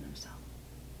 And he looked at himself.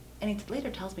 And he later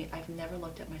tells me, I've never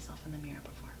looked at myself in the mirror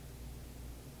before.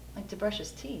 Like to brush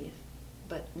his teeth,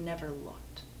 but never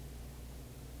looked.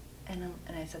 And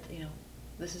I said, you know,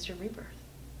 this is your rebirth.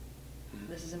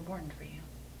 This is important for you.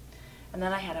 And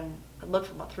then I had him look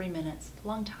for about 3 minutes,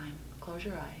 long time, close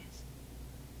your eyes.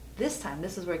 This time,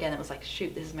 this is where, again, it was like,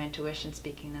 shoot, this is my intuition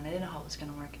speaking, and I didn't know how it was going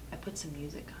to work. I put some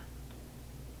music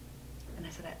on. And I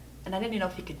said, and I didn't even know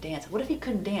if he could dance. What if he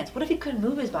couldn't dance? What if he couldn't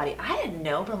move his body? I didn't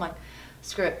know, but I'm like,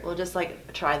 screw it, we'll just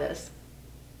like, try this.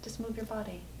 Just move your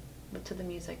body to the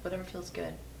music, whatever feels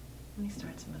good. And he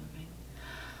starts moving.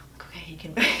 Like,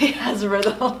 okay, he has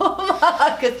rhythm.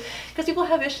 Because people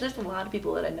have issues. There's a lot of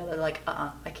people that I know that are like,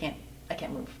 I can't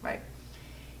move, right?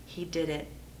 He did it,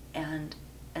 and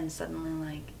suddenly,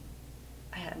 like,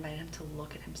 I had invited him to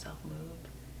look at himself move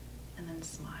and then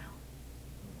smile.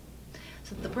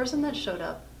 So the person that showed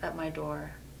up at my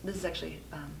door, this is actually,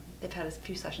 they've had a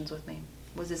few sessions with me,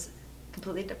 was this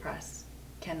completely depressed,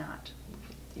 cannot,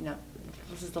 you know,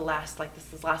 this is his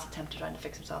last attempt to try to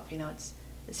fix himself, you know,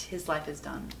 his life is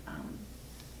done.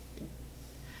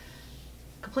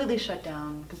 Completely shut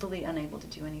down, completely unable to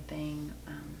do anything,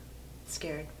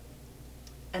 scared.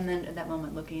 And then at that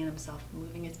moment, looking at himself,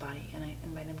 moving his body, and I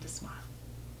invite him to smile.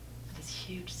 this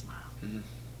huge smile. Mm-hmm.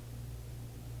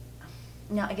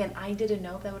 Now, again, I didn't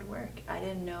know if that would work. I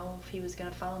didn't know if he was going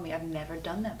to follow me. I've never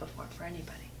done that before for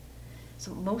anybody.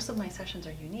 So most of my sessions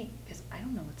are unique because I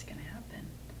don't know what's going to happen.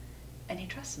 And he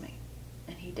trusts me.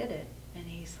 And he did it. And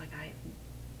he's like,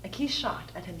 he's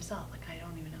shocked at himself. Like, I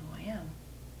don't even know who I am.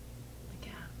 Like,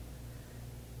 yeah.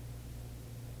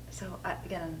 So,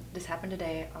 again, this happened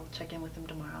today. I'll check in with him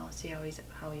tomorrow, see how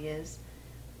he is.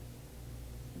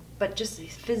 But just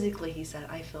physically, he said,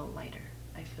 I feel lighter.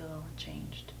 I feel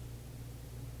changed.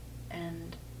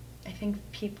 And I think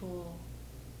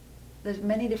there's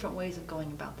many different ways of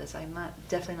going about this. I'm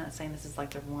definitely not saying this is like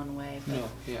the one way. But, no,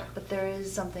 yeah. But there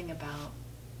is something about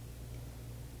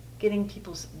getting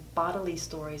people's bodily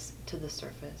stories to the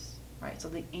surface, right? So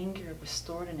the anger was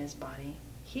stored in his body.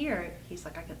 Here, he's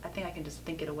like, I think I can just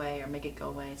think it away or make it go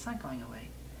away. It's not going away.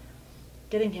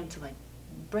 Getting him to like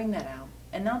bring that out.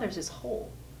 And now there's this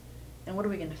hole. And what are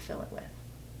we going to fill it with?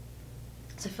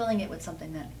 So filling it with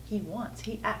something that he wants.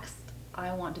 He asked,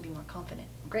 I want to be more confident.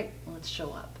 Great, well, let's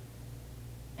show up.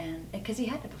 And because he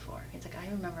had it before. He's like, I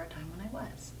remember a time when I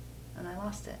was, and I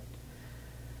lost it.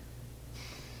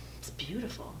 It's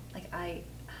beautiful.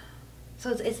 So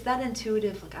it's that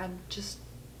intuitive, like I'm just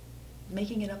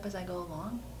making it up as I go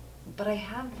along. But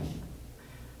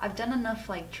I've done enough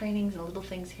like trainings and little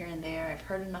things here and there. I've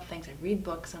heard enough things. I read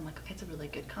books. I'm like, okay, it's a really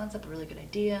good concept, a really good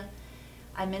idea.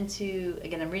 I'm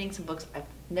reading some books. I've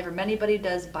never met anybody who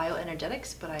does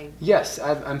bioenergetics, but Yes,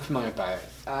 I'm familiar with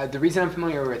bio. The reason I'm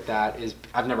familiar with that is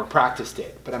I've never practiced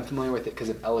it, but I'm familiar with it because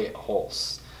of Elliot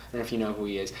Hulse. I don't know if you know who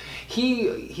he is.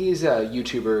 He's a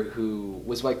YouTuber who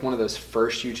was like one of those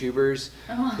first YouTubers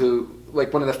who,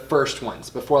 like one of the first ones,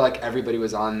 before like everybody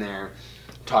was on there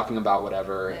talking about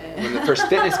whatever. One of the first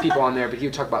fitness people on there, but he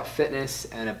would talk about fitness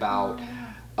and about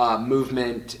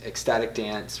movement, ecstatic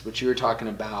dance, which you were talking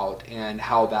about, and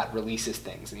how that releases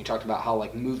things. And he talked about how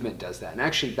like movement does that. And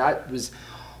actually that was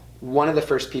one of the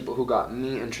first people who got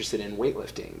me interested in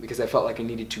weightlifting, because I felt like I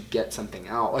needed to get something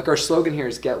out. Like our slogan here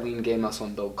is get lean, gain muscle,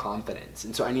 and build confidence.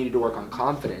 And so I needed to work on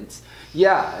confidence.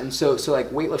 Yeah, and so like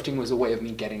weightlifting was a way of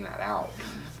me getting that out.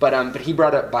 But he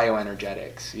brought up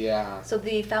bioenergetics. Yeah. So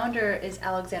the founder is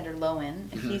Alexander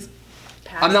Lowen, and he's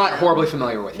passed. I'm not horribly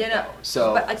familiar with it. No.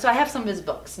 So I have some of his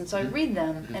books, and so I read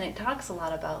them, and it talks a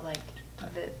lot about like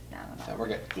we're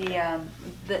good.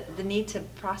 The need to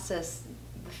process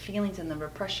the feelings and the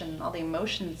repression, all the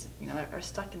emotions, are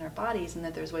stuck in our bodies, and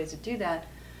that there's ways to do that.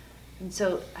 And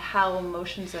so how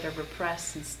emotions that are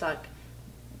repressed and stuck,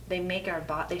 they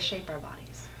shape our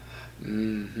bodies.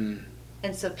 Mm-hmm.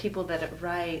 And so people that are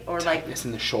right, or tightness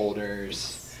in the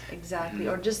shoulders. Exactly,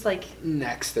 or just like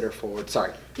necks that are forward.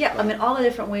 Sorry. Yeah, I mean all the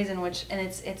different ways in which, and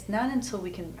it's not until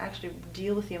we can actually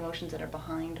deal with the emotions that are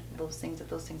behind those things that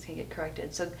those things can get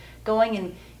corrected. So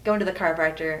going to the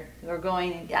chiropractor or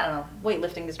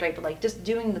weightlifting is great, but like just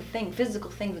doing the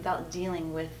physical things without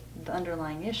dealing with the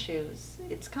underlying issues,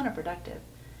 it's counterproductive.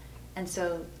 And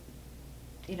so,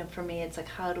 for me, it's like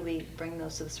how do we bring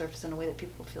those to the surface in a way that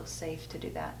people feel safe to do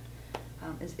that?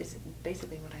 Is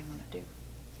basically what I want to do.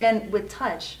 And with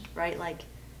touch, right, like,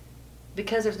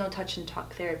 because there's no touch in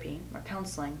talk therapy or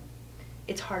counseling,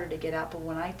 it's harder to get out. But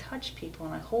when I touch people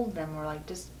and I hold them or like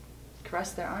just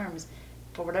caress their arms,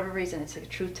 for whatever reason, it's like a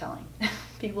truth telling.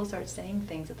 People start saying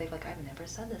things that they've like, I've never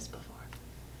said this before.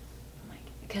 I'm like,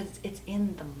 because it's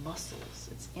in the muscles,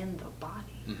 it's in the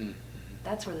body. Mm-hmm.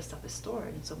 That's where the stuff is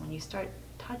stored. And so when you start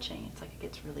touching, it's like it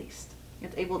gets released.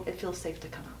 It feels safe to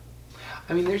come out.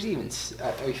 I mean, there's even,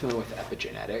 are you familiar with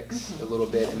epigenetics a little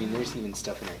bit? I mean, there's even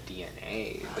stuff in our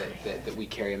DNA that we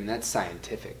carry. I mean, that's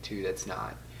scientific too. That's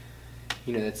not,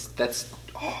 that's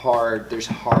hard. There's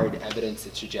hard evidence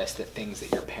that suggests that things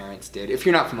that your parents did, if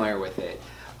you're not familiar with it,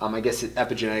 I guess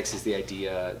epigenetics is the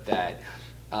idea that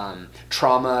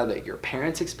trauma that your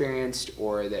parents experienced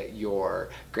or that your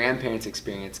grandparents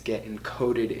experienced get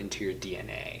encoded into your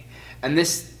DNA. And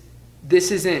this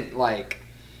isn't like,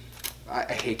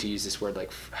 I hate to use this word,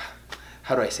 like,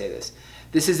 how do I say this?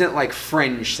 This isn't like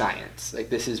fringe science. Like,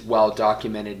 this is well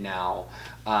documented now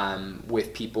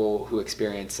with people who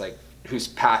experience, like, whose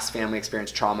past family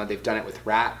experienced trauma. They've done it with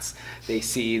rats. They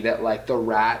see that, like, the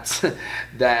rats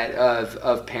that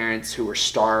of parents who were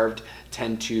starved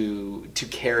tend to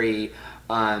carry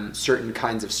certain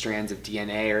kinds of strands of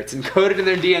DNA, or it's encoded in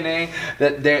their DNA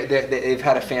that they've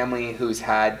had a family who's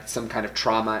had some kind of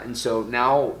trauma. And so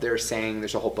now they're saying,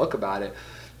 there's a whole book about it,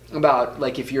 about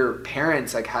like if your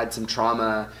parents like had some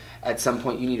trauma at some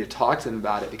point you need to talk to them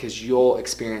about it, because you'll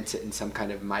experience it in some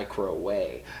kind of micro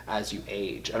way as you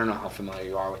age. I don't know how familiar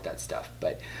you are with that stuff,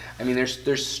 but I mean,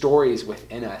 there's stories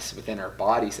within us, within our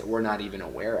bodies, that we're not even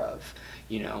aware of,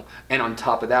 you know. And on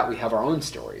top of that, we have our own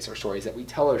stories, or stories that we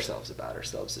tell ourselves about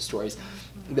ourselves, the stories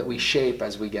that we shape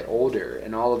as we get older,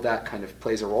 and all of that kind of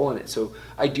plays a role in it. So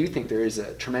I do think there is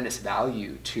a tremendous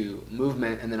value to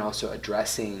movement, and then also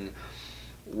addressing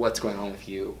what's going on with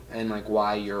you, and like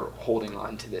why you're holding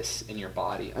on to this in your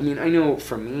body. I mean, I know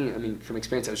for me, I mean, from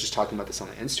experience, I was just talking about this on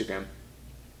my Instagram.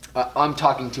 I'm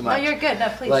talking too much. No, you're good. No,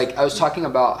 please. Like, I was talking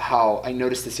about how I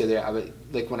noticed this the other day. I would,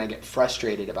 like, when I get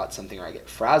frustrated about something or I get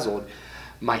frazzled,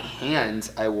 my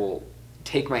hands, I will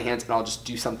take my hands and I'll just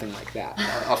do something like that.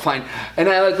 I'll find, and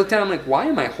I like look down, I'm like, why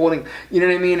am I holding, you know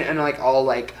what I mean? And like, I'll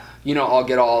like, you know, I'll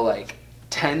get all like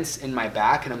tense in my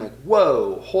back, and I'm like,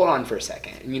 whoa, hold on for a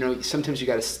second. And you know, sometimes you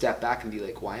got to step back and be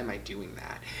like, why am I doing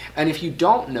that? And if you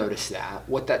don't notice that,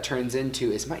 what that turns into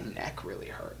is my neck really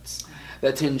hurts.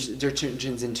 That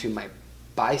turns into my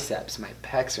biceps, my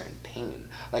pecs are in pain.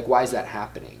 Like, why is that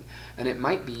happening? And it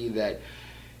might be that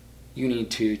you need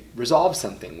to resolve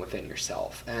something within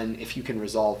yourself. And if you can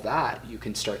resolve that, you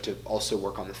can start to also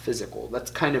work on the physical. That's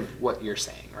kind of what you're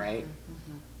saying, right?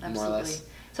 Mm-hmm. Absolutely. More or less.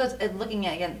 So it's looking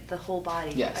at, again, the whole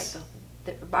body. Yes.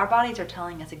 Like our bodies are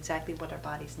telling us exactly what our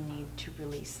bodies need to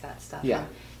release that stuff. Yeah. And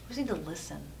we just need to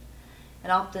listen.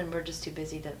 And often we're just too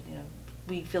busy to, you know,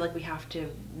 we feel like we have to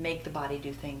make the body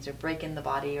do things, or break in the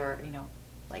body, or, you know,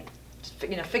 like,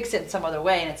 you know, fix it in some other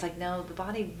way. And it's like, no, the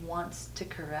body wants to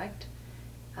correct.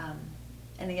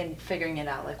 And again, figuring it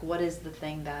out, like, what is the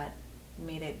thing that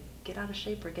made it get out of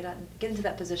shape, or get into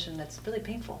that position that's really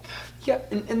painful. Yeah,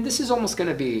 and this is almost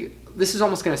going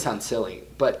to sound silly,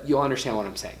 but you'll understand what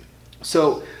I'm saying.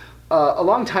 So a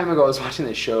long time ago, I was watching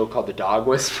this show called The Dog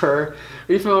Whisperer.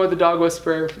 Are you familiar with The Dog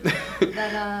Whisperer?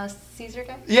 That Caesar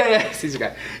guy? Yeah, Caesar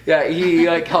guy. Yeah, he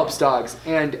like helps dogs,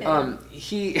 and yeah.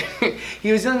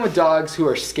 He was dealing with dogs who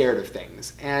are scared of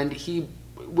things, and he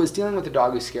was dealing with a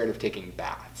dog who's scared of taking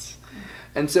baths.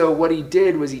 And so what he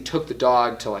did was he took the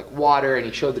dog to like water, and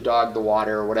he showed the dog the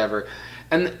water or whatever.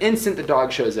 And the instant the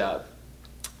dog shows up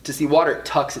to see water, it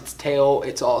tucks its tail,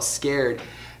 it's all scared.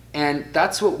 And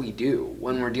that's what we do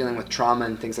when we're dealing with trauma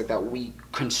and things like that. We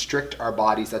constrict our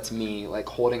bodies. That's me, like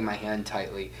holding my hand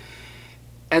tightly.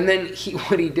 And then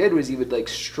what he did was he would like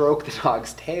stroke the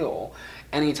dog's tail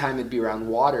anytime it'd be around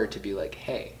water, to be like,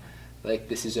 hey, like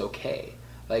this is okay.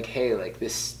 Like, hey, like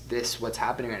this what's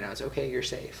happening right now is okay, you're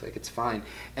safe, like it's fine.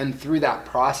 And through that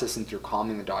process and through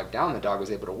calming the dog down, the dog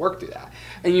was able to work through that.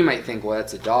 And you might think, well,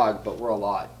 that's a dog, but we're a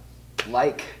lot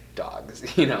like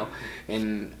dogs, you know,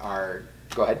 in our,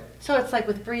 go ahead. So it's like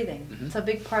with breathing. Mm-hmm. It's a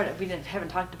big part of, haven't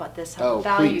talked about this, how the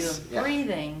value please. of Yeah.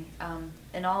 breathing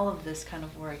in all of this kind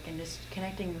of work, and just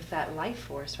connecting with that life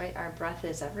force, right? Our breath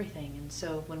is everything. And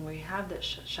so when we have that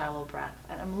shallow breath,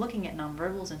 and I'm looking at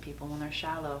nonverbals in people when they're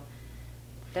shallow,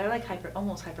 they're like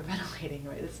almost hyperventilating,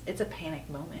 right? It's a panic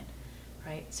moment,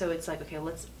 right? So it's like, okay,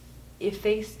 if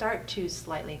they start to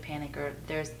slightly panic, or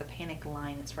there's the panic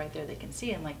line that's right there, they can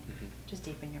see, and like, just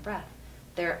deepen your breath.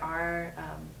 There are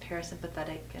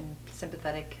parasympathetic and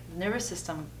sympathetic nervous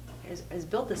system has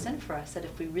built this in for us, that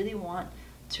if we really want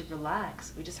to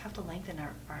relax, we just have to lengthen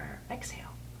our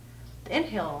exhale. The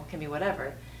inhale can be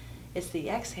whatever. It's the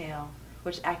exhale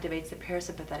which activates the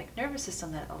parasympathetic nervous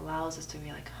system that allows us to be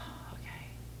like, oh, okay.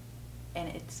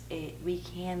 And we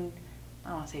can, I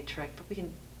don't want to say trick, but we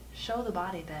can show the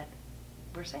body that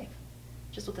we're safe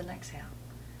just with an exhale.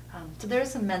 So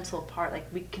there's a mental part, like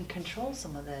we can control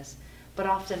some of this, but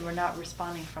often we're not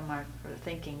responding from our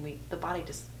thinking. The body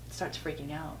just starts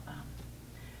freaking out,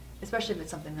 especially if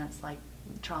it's something that's like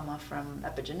trauma from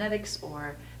epigenetics,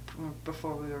 or from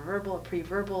before we were verbal, or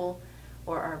pre-verbal,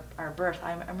 or our birth.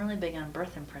 I'm really big on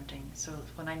birth imprinting. So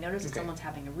when I notice that someone's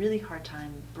having a really hard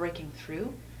time breaking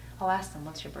through, I'll ask them,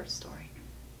 what's your birth story?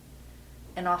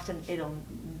 And often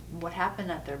what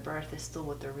happened at their birth is still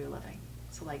what they're reliving.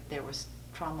 So like there was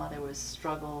trauma, there was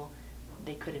struggle,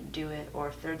 they couldn't do it, or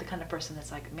if they're the kind of person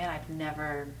that's like, man, I've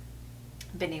never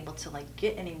been able to like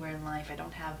get anywhere in life, I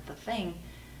don't have the thing,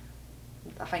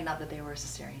 I find out that they were a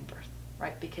cesarean birth,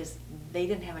 right? Because they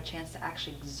didn't have a chance to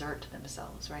actually exert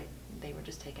themselves, right? They were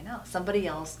just taken out. Somebody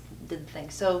else did the thing.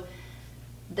 So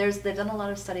they've done a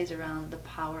lot of studies around the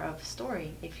power of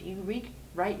story. If you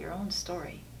rewrite your own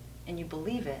story and you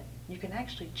believe it, you can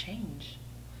actually change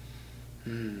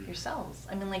your cells.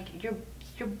 I mean, like your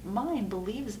mind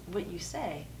believes what you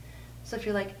say. So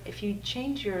if you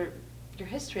change your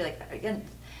history, like again,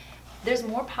 there's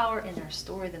more power in our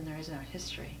story than there is in our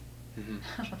history. Mm-hmm.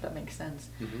 I don't know if that makes sense.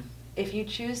 Mm-hmm. If you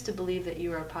choose to believe that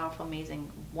you are a powerful,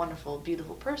 amazing, wonderful,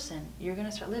 beautiful person, you're going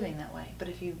to start living that way. But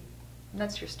if you,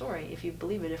 that's your story. If you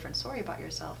believe a different story about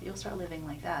yourself, you'll start living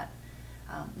like that.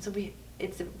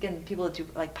 It's again, people that do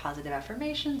like positive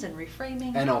affirmations and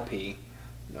reframing. NLP,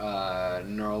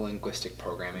 neuro linguistic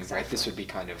programming, Exactly. right? This would be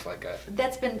kind of like a.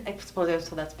 That's been, I suppose,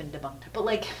 so that's been debunked. But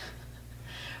like,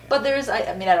 but there's,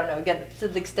 I mean, I don't know. Again, to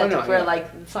the extent of where like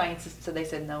science is, so they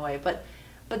said no way. But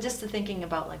just the thinking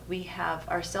about like we have,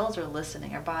 our cells are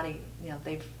listening. Our body, you know,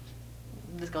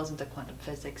 this goes into quantum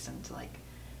physics and to like,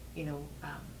 you know,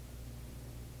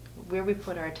 where we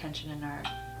put our attention and our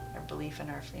belief and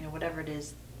our, you know, whatever it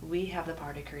is, we have the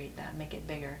power to create that, make it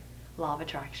bigger. Law of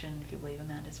attraction, if you believe in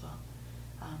that as well.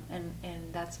 And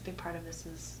that's a big part of this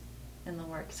is in the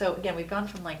work. So again, we've gone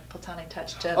from like platonic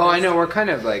touch to. Oh, I know. We're kind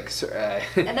of like.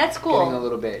 And that's cool. Getting a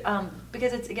little bit.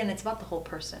 Because it's about the whole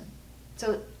person.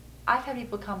 So I've had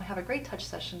people come have a great touch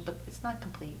session, but it's not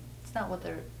complete. It's not what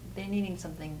they're needing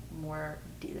something more,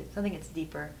 something that's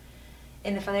deeper.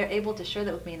 And if they're able to share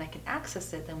that with me and I can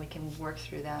access it, then we can work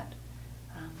through that.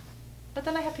 But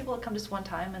then I have people that come just one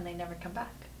time and they never come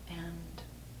back.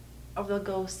 Or they'll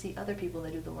go see other people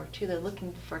that do the work too. They're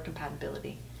looking for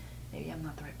compatibility. Maybe I'm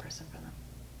not the right person for them.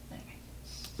 Anyway.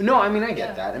 No, I mean, I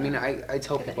get that. I mean, I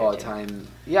tell Get people all the too. time,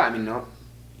 yeah, I mean, no,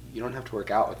 you don't have to work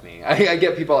out with me. I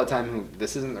get people all the time who,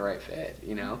 this isn't the right fit,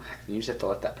 you know? And you just have to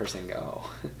let that person go,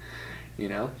 you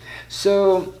know?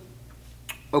 So,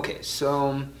 okay,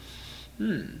 so,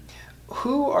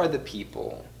 who are the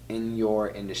people in your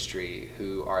industry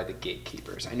who are the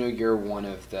gatekeepers? I know you're one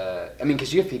of the, I mean,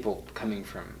 because you have people coming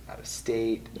from out of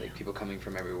state, like people coming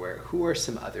from everywhere. Who are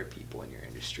some other people in your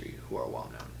industry who are well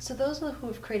known? So those who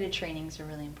have created trainings are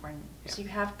really important. Yeah. So you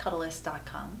have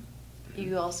Cuddlist.com. Mm-hmm.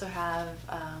 You also have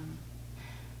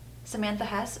Samantha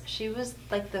Hess. She was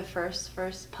like the first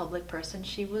public person.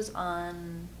 She was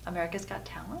on America's Got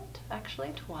Talent,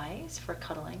 actually, twice for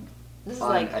cuddling. This is on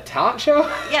like a talent show?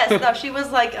 Yes, no, she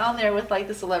was like on there with like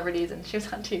the celebrities and she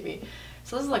was on TV.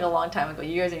 So this is like a long time ago,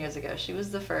 years and years ago. She was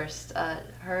the first.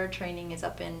 Her training is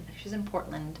she's in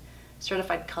Portland,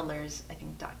 Certified Cuddlers, I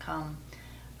think, .com.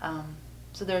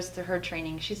 So there's her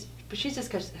training. She's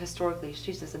just, historically,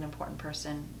 she's just an important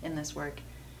person in this work.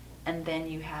 And then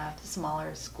you have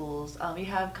smaller schools. You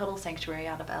have Cuddle Sanctuary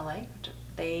out of LA.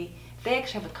 They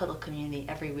actually have a cuddle community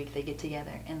every week. They get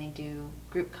together and they do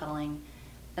group cuddling.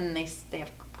 And they have,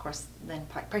 of course, then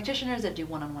practitioners that do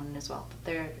one-on-one as well.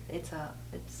 But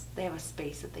they have a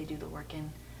space that they do the work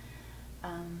in.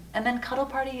 And then Cuddle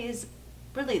Party is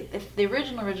really, if the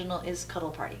original is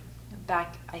Cuddle Party.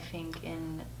 Back, I think,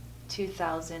 in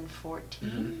 2014.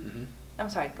 Mm-hmm. I'm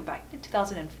sorry, go back to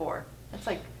 2004. That's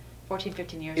like 14,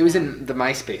 15 years It was now. in the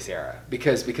MySpace era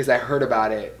because I heard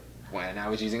about it when I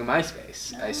was using a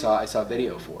MySpace. I saw a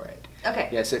video for it. Okay.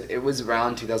 Yes, it was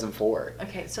around 2004.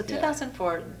 Okay, so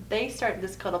 2004, they started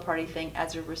this Cuddle Party thing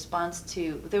as a response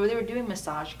to, they were doing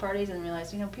massage parties and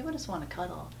realized, people just want to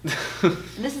cuddle. And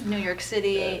this is New York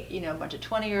City, a bunch of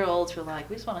 20-year-olds who are like,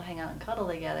 we just want to hang out and cuddle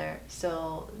together.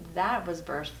 So that was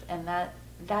birthed, and that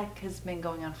has been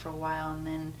going on for a while, and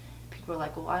then people were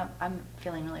like, well, I'm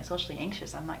feeling really socially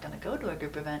anxious. I'm not going to go to a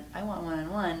group event. I want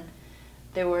one-on-one.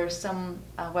 There were some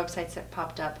websites that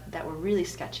popped up that were really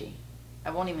sketchy. I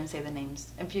won't even say the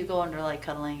names. If you go under like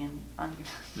cuddling and on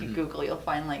Google, you'll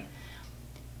find like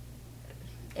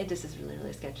it just is really,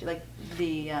 really sketchy. Like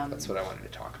the that's what I wanted to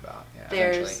talk about. Yeah,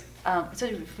 there's so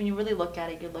when you really look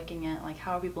at it, you're looking at like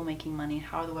how are people making money?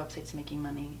 How are the websites making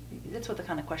money? That's what the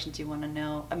kind of questions you want to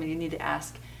know. I mean, you need to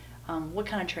ask. What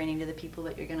kind of training do the people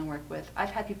that you're going to work with?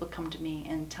 I've had people come to me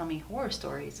and tell me horror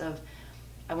stories of,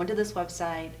 I went to this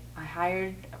website, I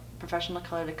hired a professional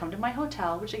cuddler to come to my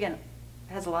hotel, which again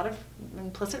has a lot of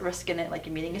implicit risk in it, like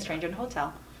you're meeting a stranger in a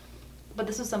hotel. But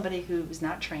this was somebody who was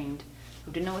not trained,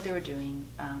 who didn't know what they were doing,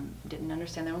 didn't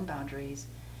understand their own boundaries,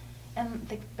 and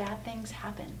the bad things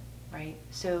happen, right?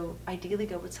 So ideally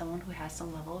go with someone who has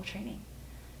some level of training,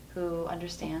 who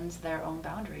understands their own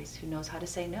boundaries, who knows how to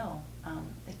say no,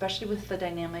 especially with the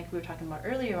dynamic we were talking about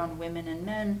earlier on women and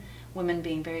men, women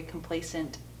being very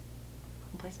complacent,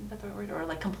 is that the right word? Or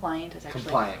like compliant is actually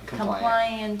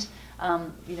compliant.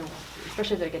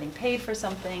 Especially if they're getting paid for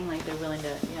something, like they're willing to,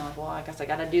 like, well, I guess I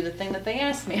got to do the thing that they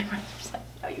asked me. Right? It's like,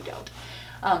 no, you don't.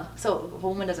 So if a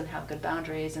woman doesn't have good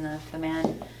boundaries, and if the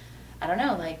man, I don't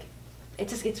know, like it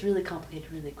just gets really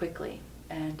complicated really quickly.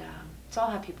 And so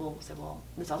I'll have people say, well,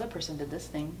 this other person did this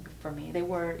thing for me. They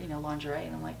wore, lingerie,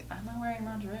 and I'm like, I'm not wearing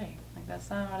lingerie. Like that's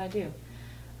not what I do.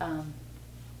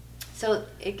 So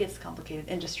it gets complicated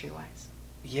industry-wise.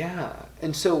 Yeah,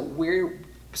 and so where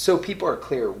So people are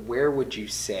clear, where would you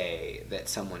say that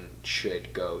someone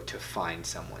should go to find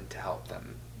someone to help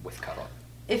them with cuddle?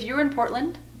 If you're in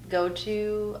Portland, go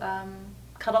to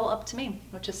Cuddle Up to Me,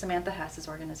 which is Samantha Hess's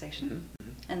organization.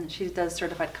 Mm-hmm. And she does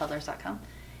certifiedcuddlers.com.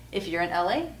 If you're in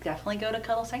LA, definitely go to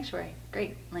Cuddle Sanctuary.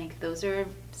 Great. Like, those are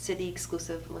city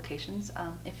exclusive locations.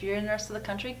 If you're in the rest of the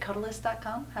country,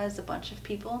 cuddlist.com has a bunch of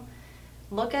people.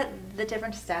 Look at the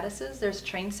different statuses. There's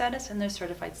trained status and there's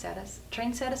certified status.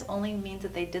 Trained status only means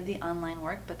that they did the online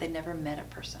work, but they never met a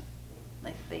person.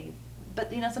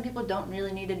 But you know, some people don't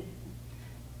really need to,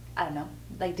 I don't know,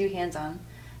 like do hands-on.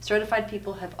 Certified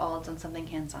people have all done something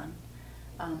hands-on.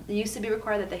 It used to be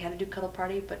required that they had to do cuddle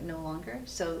party, but no longer.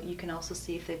 So you can also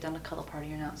see if they've done a cuddle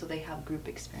party or not, so they have group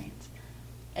experience.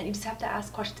 And you just have to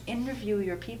ask questions, interview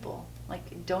your people.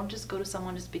 Like, don't just go to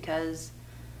someone just because,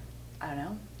 I don't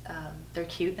know, they're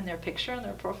cute in their picture, in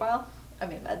their profile. I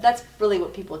mean, that's really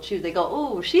what people choose. They go,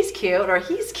 oh, she's cute or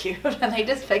he's cute, and they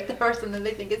just pick the person that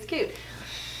they think is cute.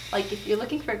 Like, if you're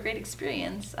looking for a great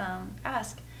experience,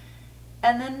 ask.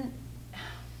 And then,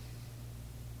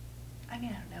 I mean,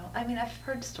 I don't know. I mean, I've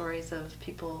heard stories of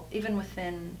people, even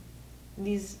within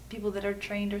these people that are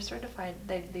trained or certified,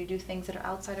 they do things that are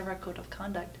outside of our code of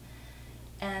conduct.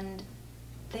 And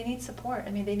they need support.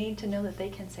 I mean, they need to know that they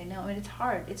can say no. I mean, it's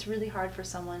hard. It's really hard for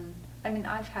someone. I mean,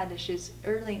 I've had issues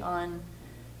early on.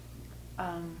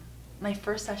 My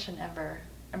first session ever,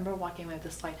 I remember walking away with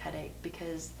a slight headache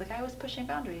because the guy was pushing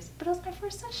boundaries, but it was my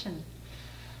first session.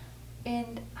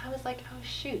 And I was like, oh,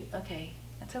 shoot, okay.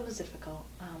 And so it was difficult.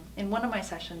 In one of my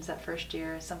sessions that first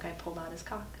year, some guy pulled out his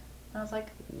cock. And I was like,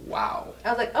 wow. I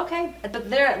was like, okay. But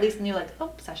there at least knew, like,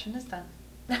 oh, session is done.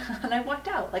 And I walked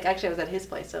out. Like, actually, I was at his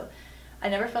place, so I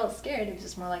never felt scared. It was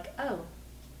just more like, oh,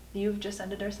 you've just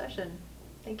ended our session.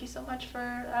 Thank you so much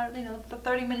for, the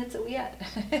 30 minutes that we had.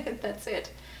 That's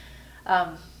it.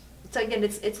 So again,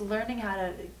 it's learning how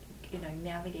to,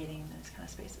 navigating those kind of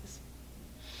spaces.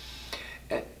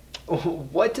 And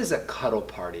what does a cuddle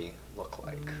party look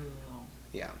like? Ooh.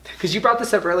 Yeah, because you brought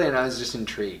this up earlier, and I was just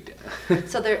intrigued.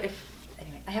 So anyway,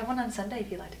 I have one on Sunday if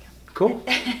you'd like to come. Cool.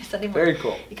 Sunday morning. Very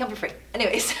cool. You come for free.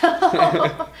 Anyway,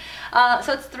 so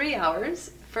it's 3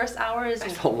 hours. First hour is...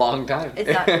 That's a long time. It's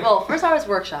not... Well, first hour is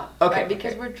workshop. Okay. Right?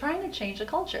 Because we're trying to change the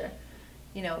culture.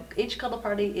 Each cuddle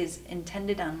party is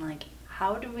intended on, like,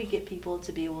 how do we get people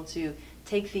to be able to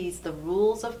take the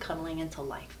rules of cuddling into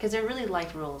life? Because they're really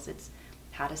life rules. It's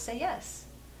how to say yes.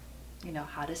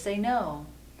 How to say no.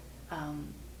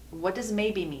 What does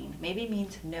maybe mean? Maybe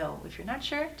means no. If you're not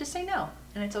sure, just say no.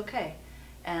 And it's okay.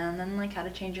 And then, like, how to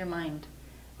change your mind.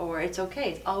 Or it's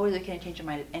okay. It's always okay to change your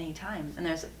mind at any time. And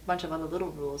there's a bunch of other little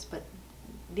rules, but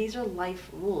these are life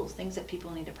rules, things that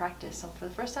people need to practice. So for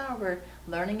the first hour, we're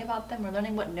learning about them. We're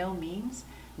learning what no means.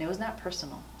 No is not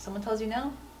personal. If someone tells you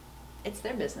no, it's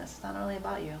their business. It's not really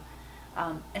about you.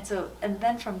 And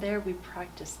then from there, we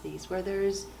practice these where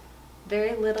there's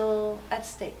very little at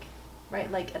stake, right?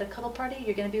 Like at a cuddle party,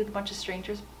 you're going to be with a bunch of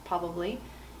strangers, probably,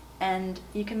 and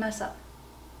you can mess up.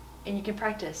 And you can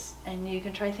practice, and you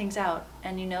can try things out,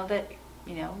 and you know that,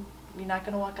 you're not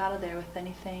going to walk out of there with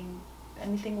anything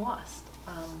lost.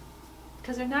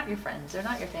 Because they're not your friends, they're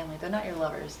not your family, they're not your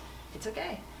lovers. It's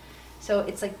okay. So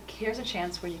it's like, here's a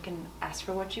chance where you can ask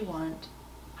for what you want.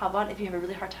 How about if you have a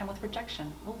really hard time with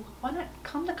rejection? Well, why not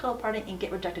come to cuddle party and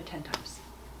get rejected 10 times?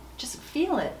 Just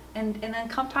feel it, and then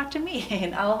come talk to me,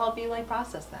 and I'll help you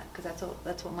process that, because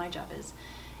that's what my job is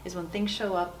when things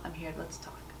show up, I'm here, let's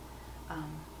talk.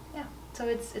 Yeah, so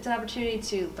it's an opportunity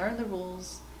to learn the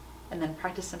rules and then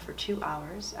practice them for 2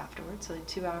 hours afterwards. So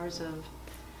 2 hours of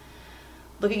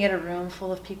looking at a room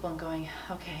full of people and going,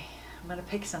 okay, I'm going to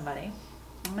pick somebody.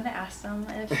 I'm going to ask them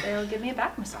if they'll give me a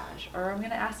back massage, or I'm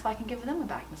going to ask if I can give them a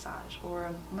back massage, or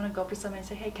I'm going to go up to somebody and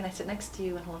say, hey, can I sit next to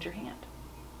you and hold your hand?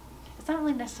 It's not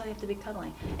really necessarily have to be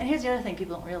cuddling. And here's the other thing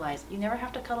people don't realize. You never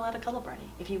have to cuddle at a cuddle party.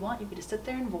 If you want, you can just sit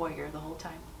there and voyeur the whole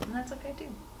time, and that's okay too.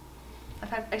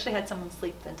 I've actually had someone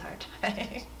sleep the entire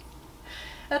time.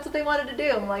 That's what they wanted to do.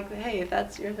 I'm like, hey, if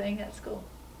that's your thing, that's cool.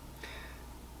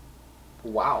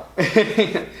 Wow.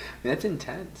 That's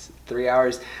intense. 3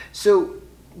 hours. So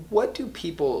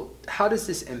how does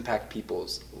this impact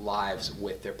people's lives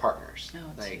with their partners?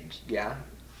 Oh, it's huge. Yeah?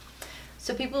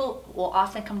 So people will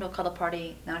often come to a cuddle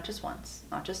party, not just once,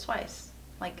 not just twice,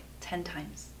 like 10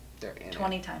 times.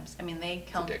 20 times. I mean, they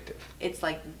come. It's addictive. It's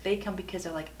like they come because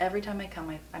they're like, every time I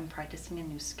come, I'm practicing a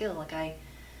new skill. Like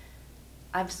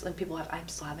I'm still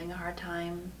having a hard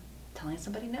time telling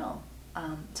somebody no.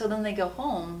 So then they go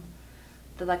home.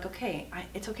 They're like, okay,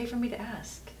 it's okay for me to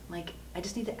ask. Like, I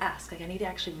just need to ask. Like, I need to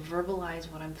actually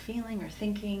verbalize what I'm feeling or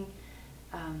thinking.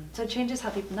 So it changes how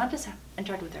people not just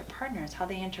interact with their partners, how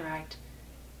they interact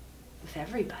with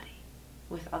everybody,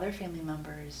 with other family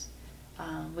members,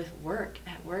 with work.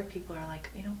 At work, people are like,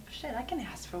 shit, I can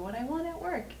ask for what I want at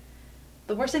work.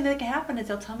 The worst thing that can happen is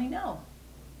they'll tell me no.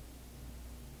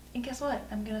 And guess what?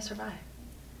 I'm going to survive.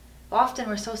 Often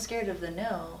we're so scared of the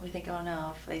no, we think, oh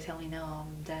no, if they tell me no,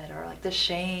 I'm dead. Or like the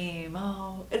shame,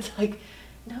 oh, it's like,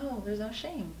 no, there's no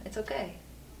shame. It's okay.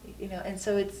 And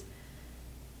so it's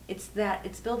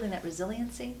building that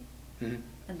resiliency and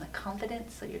the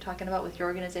confidence that you're talking about with your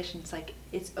organization. It's like,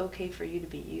 it's okay for you to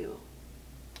be you.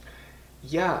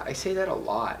 Yeah, I say that a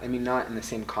lot. I mean, not in the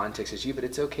same context as you, but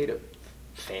it's okay to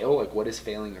fail. Like, what is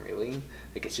failing really?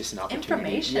 Like, it's just an opportunity.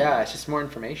 Information. Yeah, it's just more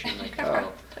information. Like,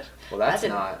 oh, well, that's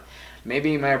not.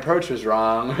 Maybe my approach was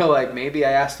wrong, or like maybe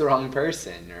I asked the wrong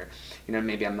person, or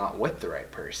maybe I'm not with the right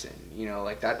person.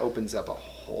 Like that opens up a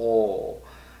whole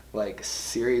like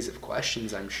series of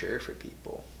questions, I'm sure, for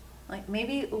people. Like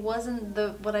maybe it wasn't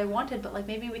what I wanted, but like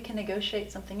maybe we can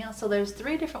negotiate something else. So there's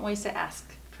 3 different ways to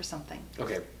ask for something.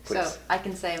 Okay, please. So I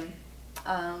can say,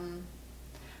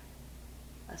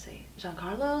 let's see,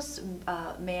 Giancarlos,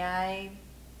 may I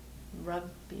rub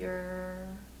your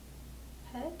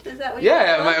head? Is that what you call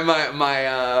it?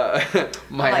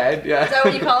 My head, yeah. Is that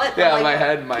what you call it? Yeah, my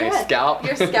head, my scalp.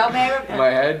 Your scalp, may I rub my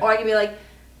head. Or I could be like,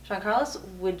 Giancarlos,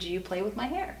 would you play with my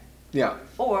hair? Yeah.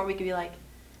 Or we could be like,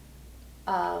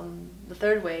 the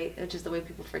third way, which is the way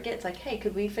people forget, it's like, hey,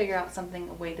 could we figure out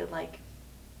a way to like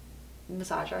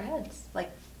massage our heads?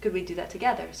 Like, could we do that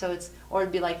together? So or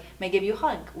it'd be like, may I give you a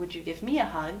hug? Would you give me a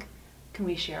hug? Can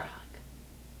we share a hug?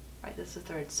 Right, that's the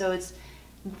third. So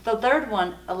the third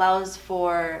one allows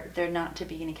for there not to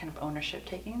be any kind of ownership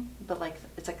taking, but like,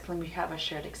 it's like when we have a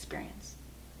shared experience.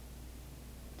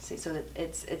 See, so that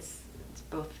it's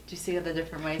both. Do you see the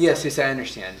different ways? Yes, I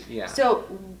understand. Yeah. So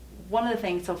one of the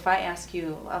things, so if I ask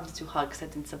you, I'll just do hugs,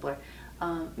 something simpler.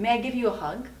 May I give you a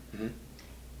hug? Mm-hmm.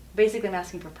 Basically, I'm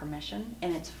asking for permission,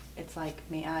 and it's like,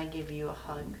 may I give you a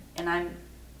hug? And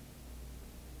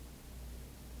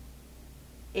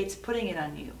it's putting it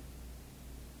on you.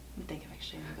 I'm thinking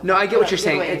actually. No, I get what you're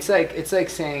saying. It's like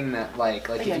saying that like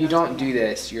if you don't do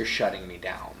this, you're shutting me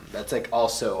down. That's like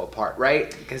also a part,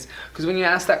 right? Because when you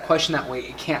ask that question that way,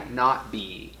 it can't not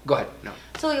be. Go ahead. No.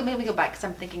 So like, maybe go back because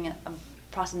I'm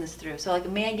processing this through. So like,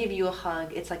 may I give you a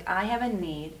hug? It's like, I have a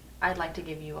need. I'd like to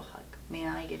give you a hug. May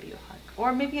I give you a hug?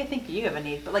 Or maybe I think you have a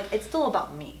need, but like, it's still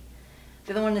about me.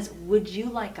 The other one is, would you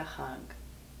like a hug?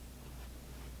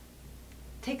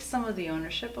 Takes some of the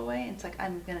ownership away. It's like,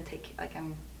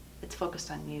 it's focused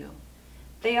on you.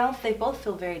 They both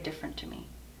feel very different to me.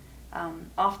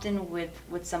 Often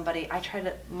with somebody,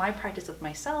 my practice with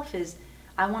myself is,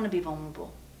 I want to be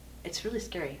vulnerable. It's really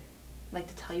scary, like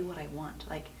to tell you what I want.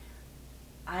 Like,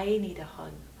 I need a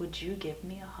hug. Would you give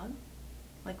me a hug?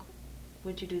 Like,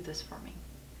 would you do this for me?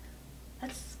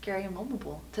 That's scary and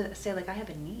vulnerable to say, like, I have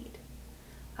a need.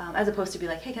 As opposed to be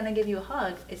like, hey, can I give you a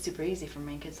hug? It's super easy for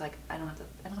me because like, I don't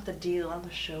have to deal. I don't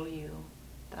have to show you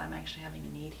that I'm actually having a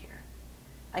need here.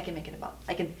 I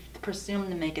can presume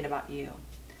to make it about you.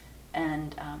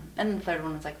 And the third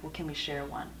one is like, well, can we share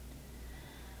one?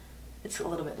 It's a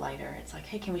little bit lighter. It's like,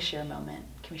 hey, can we share a moment?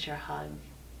 Can we share a hug?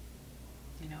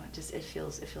 It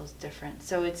feels different.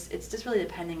 So it's just really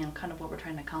depending on kind of what we're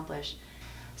trying to accomplish.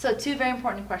 So 2 very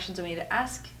important questions we need to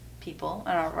ask people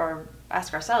or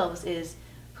ask ourselves is,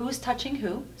 who's touching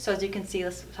who? So as you can see,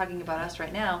 let's talking about us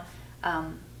right now.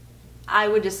 I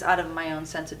would just, out of my own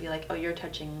sense, would be like, oh, you're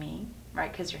touching me,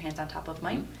 right? Because your hand's on top of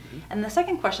mine. Mm-hmm. And the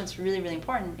second question that's really, really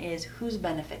important is, who's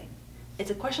benefiting?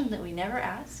 It's a question that we never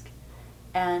ask,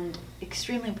 and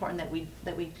extremely important that we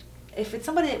if it's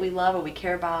somebody that we love or we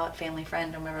care about, family,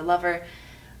 friend, or whatever, lover,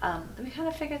 we kind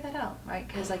of figure that out, right?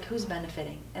 Because like, who's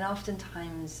benefiting? And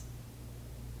oftentimes,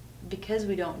 because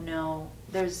we don't know,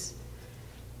 this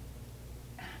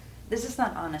is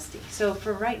not honesty. So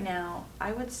for right now,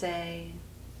 I would say,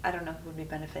 I don't know who would be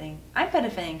benefiting. I'm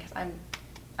benefiting because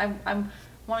I'm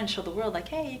wanting to show the world, like,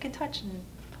 hey, you can touch and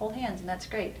hold hands, and that's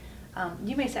great.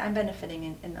 You may say I'm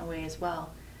benefiting in a way as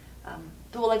well.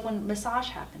 Well, like when massage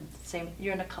happens, say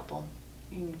you're in a couple,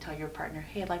 you can tell your partner,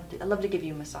 hey, I'd love to give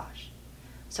you a massage.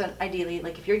 So ideally,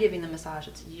 like if you're giving the massage,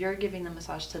 you're giving the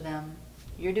massage to them,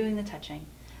 you're doing the touching.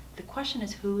 The question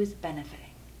is, who is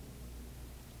benefiting?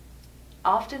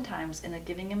 Oftentimes, in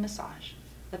giving a massage,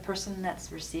 the person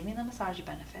that's receiving the massage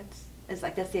benefits. Is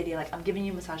like, that's the idea, like, I'm giving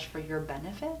you a massage for your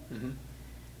benefit. Mm-hmm.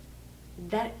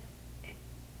 That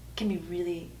can be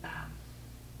really,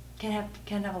 can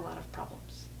have a lot of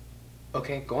problems.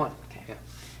 Okay, go on. Okay. Yeah.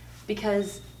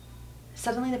 Because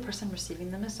suddenly the person receiving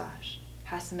the massage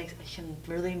has to make some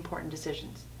really important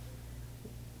decisions.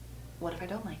 what if I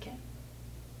don't like it?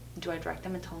 Do I direct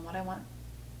them and tell them what I want?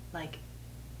 Like,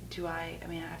 I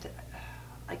have to,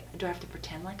 like, do I have to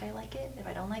pretend like I like it if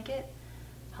I don't like it?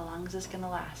 How long is this gonna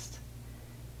last?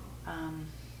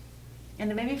 And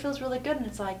it maybe feels really good, and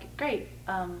it's like, great,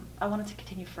 I want it to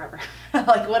continue forever.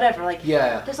 Like, whatever, like,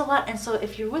 Yeah. There's a lot, and so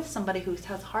if you're with somebody who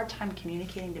has a hard time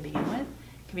communicating to begin with,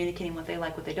 communicating what they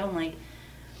like, what they don't like,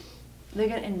 they're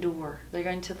gonna endure, they're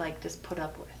going to, like, just put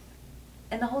up with.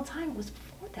 And the whole time it was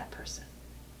for that person,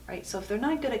 right? So if they're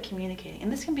not good at communicating,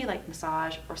 and this can be like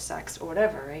massage or sex or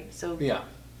whatever, right? So Yeah.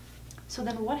 So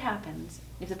then what happens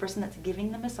if the person that's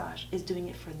giving the massage is doing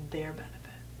it for their benefit?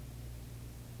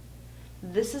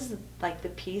 This is like the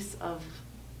piece of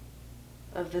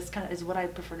this kind of is what I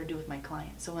prefer to do with my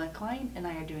clients. So when a client and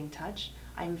I are doing touch,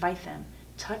 I invite them,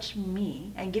 touch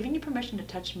me. I'm giving you permission to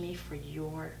touch me for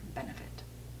your benefit.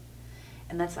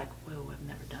 And that's like, whoa, I've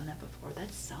never done that before.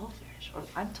 That's selfish. Or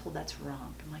I'm told that's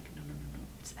wrong. I'm like, no.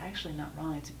 It's actually not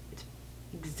wrong.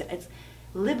 It's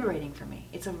liberating for me.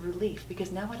 It's a relief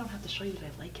because now I don't have to show you that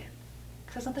I like it. Because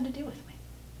it has something to do with me.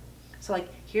 So like,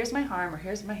 here's my arm or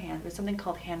here's my hand. There's something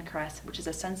called hand caress, which is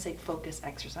a sensate focus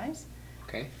exercise.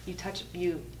 Okay. You touch,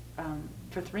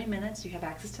 for 3 minutes, you have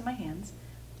access to my hands,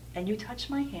 and you touch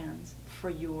my hands for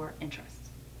your interest,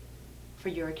 for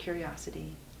your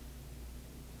curiosity.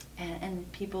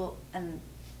 And people, and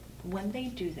when they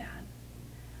do that,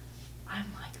 I'm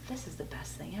like, this is the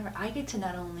best thing ever. I get to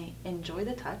not only enjoy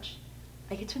the touch,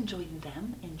 I get to enjoy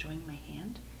them enjoying my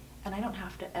hand, and I don't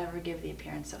have to ever give the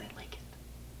appearance that I like it.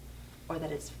 Or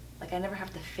that it's, like, I never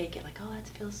have to fake it, like, oh, that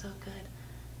feels so good.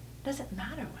 It doesn't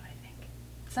matter what I think.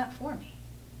 It's not for me.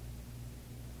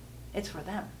 It's for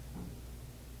them.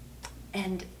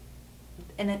 And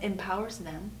it empowers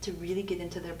them to really get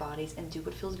into their bodies and do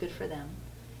what feels good for them.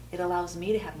 It allows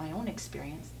me to have my own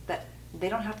experience that they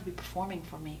don't have to be performing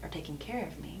for me or taking care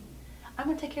of me. I'm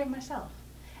going to take care of myself.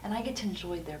 And I get to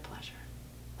enjoy their pleasure.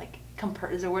 Like,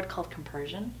 there's a word called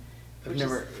compersion. I've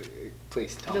never,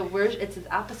 please tell the me. word, it's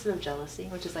the opposite of jealousy,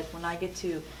 which is like when I get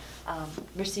to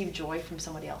receive joy from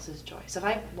somebody else's joy. So if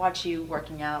I watch you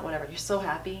working out, whatever, you're so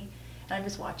happy, and I'm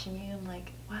just watching you, I'm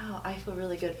like, wow, I feel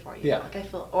really good for you. Yeah. Like I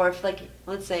feel, or if like,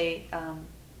 let's say,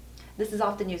 this is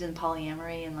often used in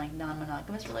polyamory and like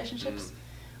non-monogamous relationships,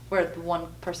 where the one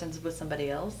person's with somebody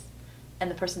else,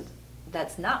 and the person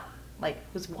that's not, like,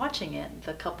 who's watching it,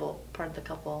 the couple, part of the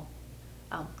couple,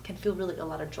 can feel really a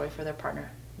lot of joy for their partner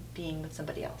being with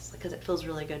somebody else, because it feels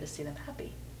really good to see them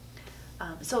happy.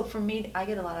 So for me, I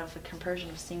get a lot of the compersion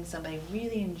of seeing somebody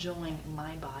really enjoying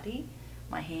my body,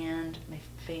 my hand, my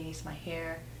face, my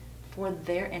hair, for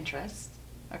their interest,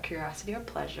 or curiosity, or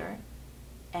pleasure,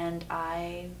 and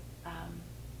I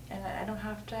don't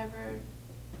have to ever,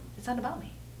 it's not about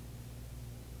me.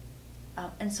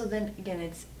 And so then, again,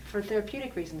 it's, for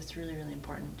therapeutic reasons, it's really, really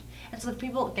important. And so the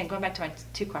people, again, going back to my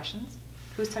 2 questions,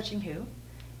 who's touching who,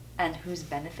 and who's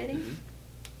benefiting, Mm-hmm.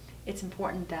 it's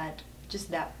important that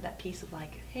just that piece of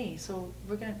like, hey, so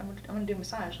I'm gonna do a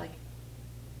massage, like,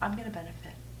 I'm gonna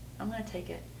benefit, I'm gonna take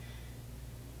it.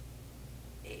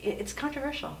 It's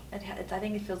controversial. I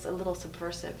think it feels a little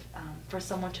subversive for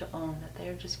someone to own that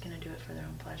they're just gonna do it for their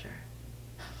own pleasure.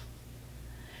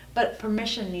 But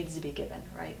permission needs to be given,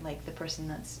 right? Like the person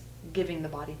that's giving the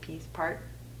body piece part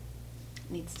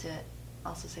needs to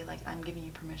also say, like, I'm giving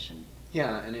you permission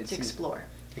And it's to explore.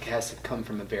 It has to come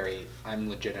from a very, I'm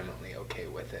legitimately okay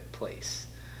with it place,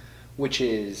 which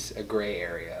is a gray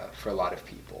area for a lot of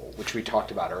people, which we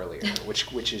talked about earlier,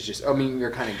 which is just, I mean, we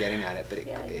were kind of getting at it, but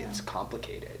it's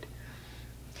complicated.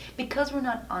 Because we're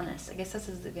not honest. I guess this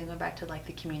is, again, going back to like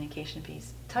the communication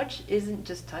piece. Touch isn't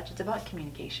just touch, it's about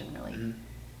communication, really. Mm-hmm.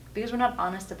 Because we're not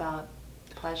honest about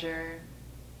pleasure.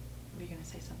 Were you going to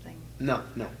say something? No.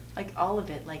 Like all of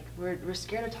it. Like we're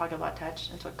scared to talk about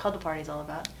touch. That's what cuddle party is all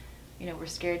about. You know, we're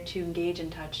scared to engage in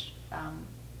touch.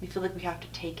 We feel like we have to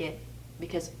take it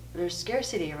because there's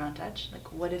scarcity around touch.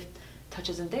 Like, what if touch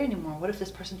isn't there anymore? What if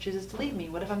this person chooses to leave me?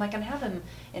 What if I'm not going to have them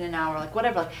in an hour? Like,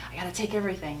 whatever. Like, I got to take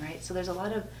everything, right? So there's a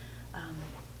lot of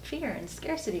fear and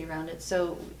scarcity around it.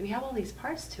 So we have all these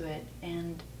parts to it.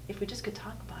 And if we just could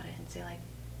talk about it and say, like,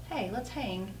 hey, let's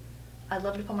hang. I'd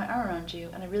love to put my arm around you,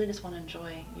 and I really just want to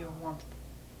enjoy your warmth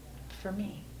for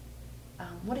me.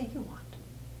 What do you want?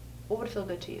 What would feel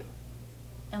good to you?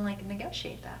 And, like,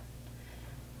 negotiate that.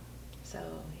 So,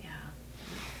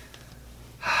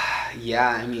 Yeah,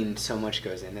 I mean, so much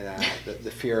goes into that.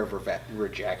 The fear of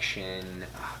rejection.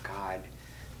 Oh God,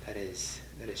 that is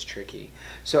tricky.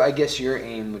 So I guess your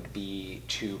aim would be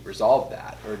to resolve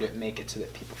that, or to make it so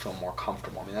that people feel more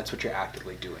comfortable. I mean, that's what you're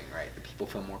actively doing, right? That people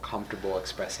feel more comfortable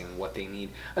expressing what they need,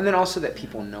 and then also that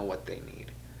people know what they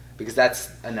need. Because that's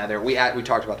another, we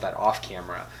talked about that off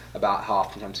camera, about how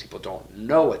oftentimes people don't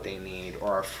know what they need or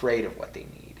are afraid of what they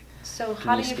need. So Can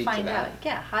how you do you speak to find that? out?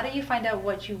 Yeah, how do you find out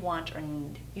what you want or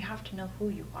need? You have to know who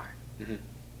you are. Mm-hmm.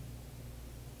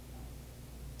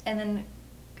 And then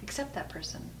accept that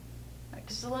person.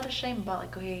 Because there's a lot of shame about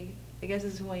like, okay, I guess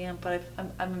this is who I am, but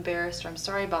I'm embarrassed, or I'm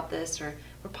sorry about this, or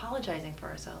we're apologizing for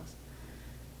ourselves.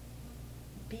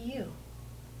 Be you.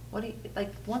 What do you,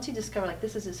 like, once you discover, like,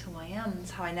 this is who I am, this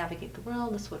is how I navigate the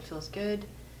world, this is what feels good.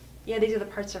 Yeah, these are the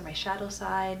parts of my shadow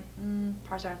side.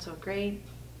 Parts aren't so great,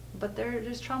 but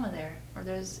there's trauma there, or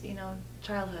there's,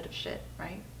 childhood of shit,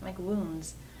 right? Like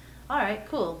wounds. All right,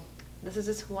 cool. This is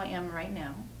just who I am right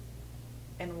now,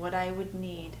 and what I would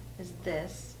need is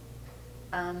this,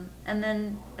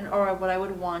 or what I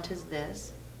would want is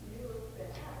this,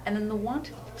 and then the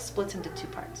want splits into two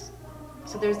parts.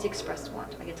 So there's the expressed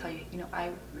want. I can tell you, I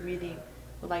really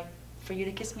would like for you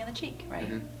to kiss me on the cheek, right?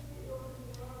 Mm-hmm.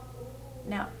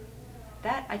 Now,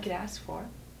 that I could ask for,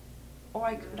 or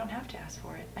I don't have to ask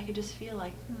for it. I could just feel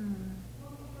like,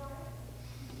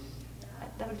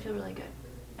 that would feel really good.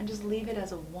 And just leave it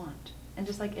as a want. And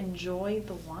just like enjoy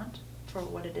the want for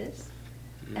what it is,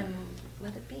 and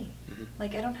let it be. Mm-hmm.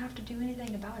 Like, I don't have to do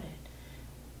anything about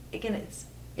it. Again,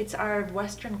 it's our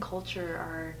Western culture,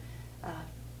 our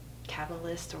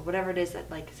capitalist or whatever it is that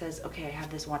like says, okay, I have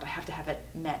this want, I have to have it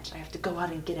met, I have to go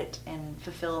out and get it and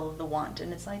fulfill the want.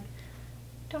 And it's like,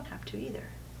 you don't have to either.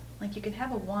 Like, you can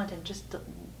have a want and just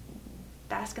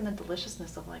bask in the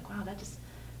deliciousness of like, wow,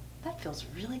 that feels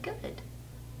really good,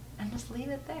 and just leave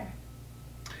it there.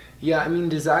 Yeah, I mean,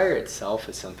 desire itself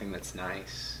is something that's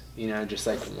nice. Just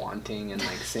like wanting and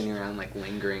like sitting around like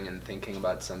lingering and thinking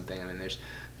about something. I mean, there's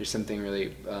something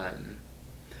really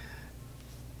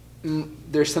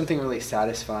there's something really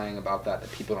satisfying about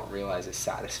that people don't realize is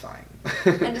satisfying.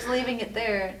 And just leaving it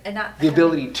there and not the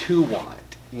ability to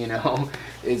want,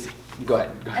 is go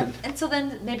ahead. And so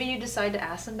then maybe you decide to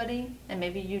ask somebody, and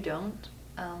maybe you don't.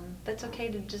 That's okay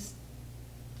to just.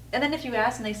 And then if you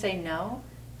ask and they say no,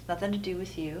 it's nothing to do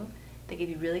with you. They give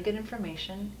you really good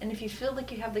information, and if you feel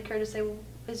like you have the courage to say, well,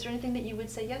 is there anything that you would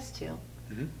say yes to?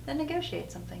 Mm-hmm. Then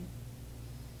negotiate something.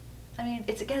 I mean,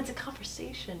 it's a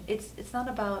conversation. It's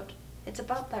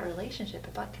about that relationship,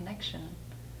 about connection.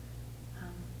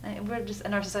 And we're just,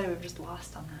 in our society, we're just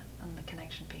lost on that, on the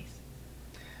connection piece.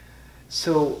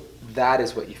 So that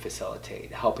is what you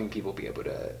facilitate, helping people be able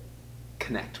to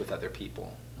connect with other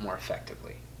people more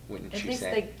effectively, wouldn't you say?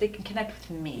 At least they can connect with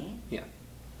me. Yeah.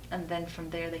 And then from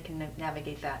there they can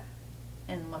navigate that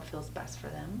in what feels best for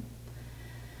them.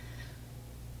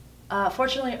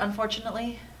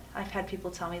 Unfortunately, I've had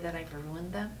people tell me that I've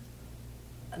ruined them.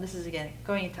 And this is, again,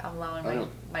 going into allowing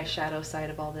my shadow side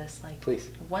of all this. Like, please.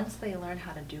 Once they learn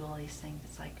how to do all these things,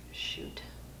 it's like, shoot,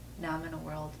 now I'm in a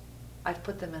world, I've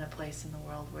put them in a place in the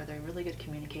world where they're really good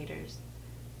communicators.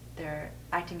 They're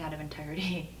acting out of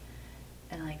integrity.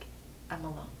 And like, I'm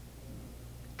alone.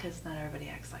 Because not everybody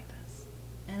acts like this.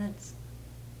 And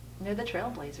they're the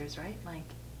trailblazers, right? Like,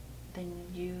 then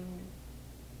you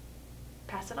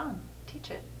pass it on, teach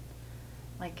it.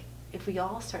 Like, if we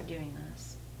all start doing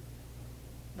this,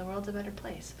 the world's a better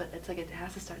place. But it's like, it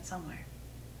has to start somewhere.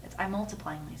 I'm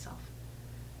multiplying myself.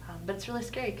 But it's really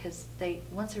scary because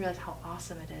once they realize how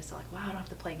awesome it is, they're like, wow, I don't have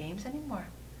to play games anymore.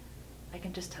 I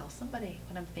can just tell somebody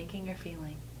what I'm thinking or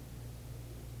feeling.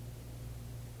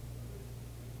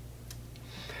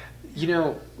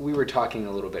 We were talking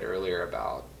a little bit earlier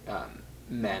about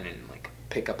men and like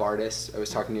pickup artists. I was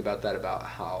talking to you about that, about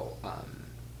how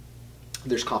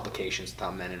there's complications with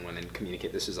how men and women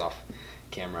communicate. This is off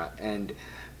camera. And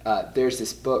there's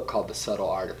this book called The Subtle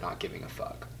Art of Not Giving a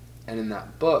Fuck. And in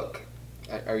that book,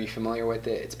 are you familiar with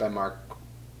it? It's by Mark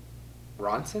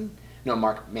Manson.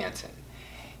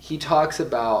 He talks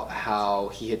about how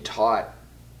he had taught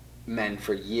men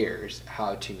for years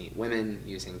how to meet women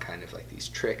using kind of like these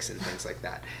tricks and things like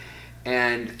that.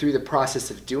 And through the process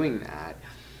of doing that,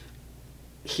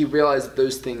 he realized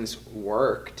those things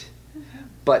worked,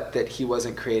 but that he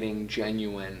wasn't creating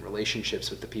genuine relationships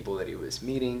with the people that he was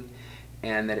meeting,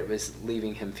 and that it was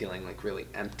leaving him feeling like really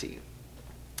empty.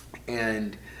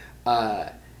 And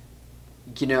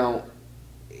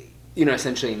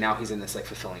essentially now he's in this like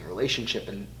fulfilling relationship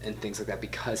and things like that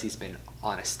because he's been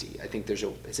honesty. I think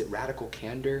is it radical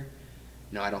candor?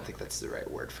 No, I don't think that's the right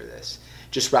word for this.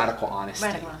 Just radical honesty.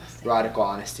 Radical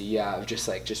honesty, yeah, of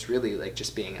just really like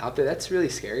just being out there. That's really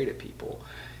scary to people.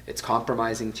 It's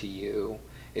compromising to you.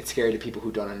 It's scary to people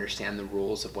who don't understand the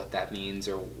rules of what that means,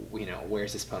 or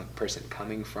where's this person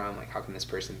coming from? Like, how can this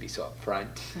person be so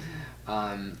upfront?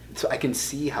 So I can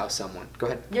see how someone. Go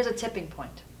ahead. There's a tipping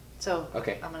point. So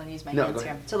Okay. I'm gonna use my No, hands go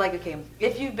here. ahead. So like, okay,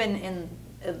 if you've been in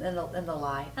the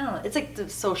lie, I don't know. It's like the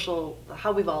social,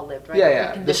 how we've all lived, right? Yeah, We're yeah.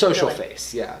 The conditioned to, social like,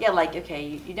 face. Yeah. Yeah, like, okay,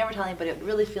 you never tell anybody,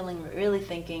 really feeling, really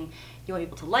thinking, you want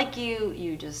people to like you,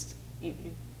 you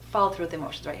follow through with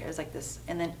emotions, right? It's like this.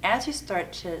 And then as you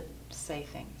start to say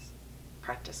things,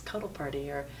 practice cuddle party,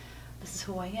 or this is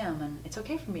who I am, and it's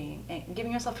okay for me, and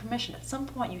giving yourself permission, at some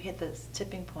point you hit this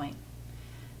tipping point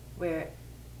where,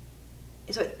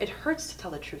 so it hurts to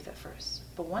tell the truth at first,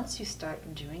 but once you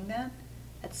start doing that,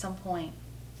 at some point,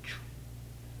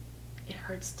 it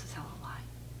hurts to tell a lie.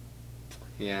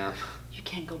 Yeah. You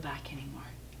can't go back anymore.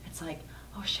 It's like,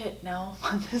 oh shit, now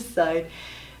on this side,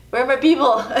 where are my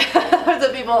people?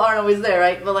 The people aren't always there,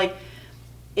 right? But like,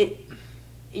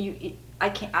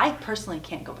 I personally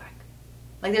can't go back.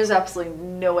 Like, there's absolutely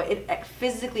no way. It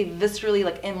physically, viscerally,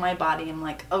 like, in my body, I'm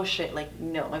like, oh shit, like,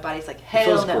 no. My body's like, hell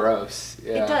no. It feels gross.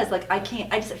 Yeah. It does. Like, I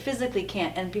just physically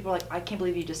can't. And people are like, I can't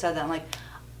believe you just said that. I'm like,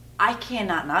 I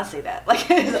cannot not say that. Like,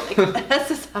 that's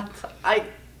just not, like,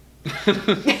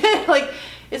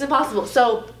 it's impossible.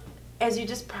 So, as you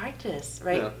just practice,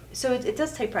 right? Yeah. So it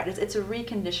does take practice. It's a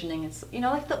reconditioning. It's,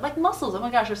 like muscles. Oh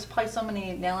my gosh, there's probably so many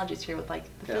analogies here with, like,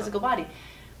 the physical body.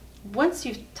 Once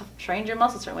you've trained your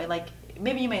muscles a certain way, like,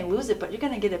 maybe you may lose it, but you're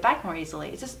going to get it back more easily.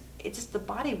 It's just the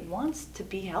body wants to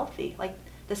be healthy. Like,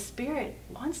 the spirit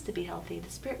wants to be healthy.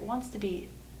 The spirit wants to be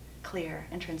clear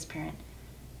and transparent.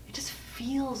 It just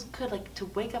feels good, like, to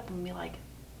wake up and be like,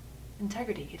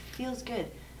 integrity. It feels good.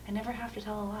 I never have to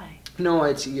tell a lie. No,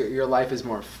 it's your life is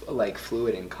more like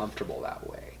fluid and comfortable that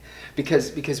way,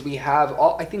 because we have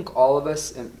all. I think all of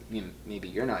us, and maybe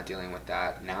you're not dealing with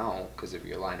that now because of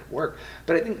your line of work,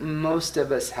 but I think most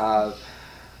of us have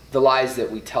the lies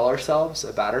that we tell ourselves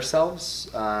about ourselves,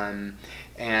 and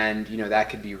that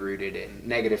could be rooted in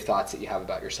negative thoughts that you have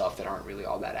about yourself that aren't really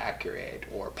all that accurate,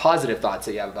 or positive thoughts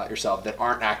that you have about yourself that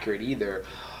aren't accurate either,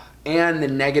 and the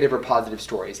negative or positive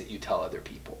stories that you tell other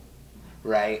people.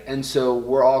 Right? And so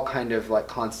we're all kind of like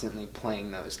constantly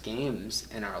playing those games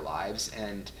in our lives.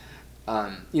 And,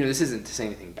 this isn't to say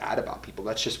anything bad about people.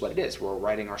 That's just what it is. We're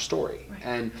writing our story.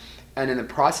 Right. And in the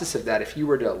process of that, if you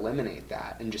were to eliminate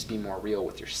that and just be more real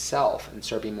with yourself and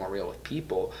start being more real with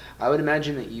people, I would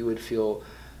imagine that you would feel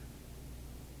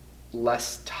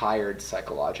less tired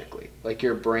psychologically. Like,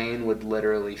 your brain would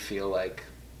literally feel like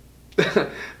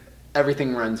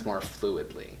everything runs more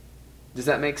fluidly. Does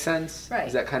that make sense? Right.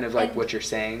 Is that kind of like what you're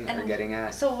saying or getting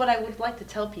at? So what I would like to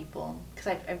tell people,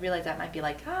 because I realize that might be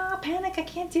like, panic, I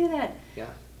can't do that. Yeah.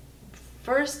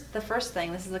 The first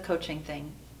thing, this is a coaching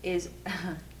thing, is,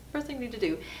 first thing you need to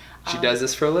do. She does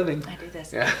this for a living. I do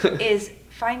this. Yeah. Is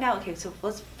find out, okay, so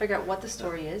let's figure out what the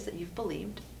story is that you've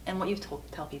believed and what you've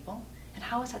tell people, and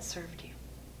how has that served you?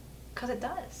 Because it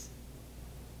does.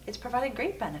 It's provided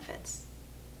great benefits.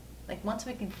 Like, once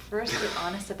we can first get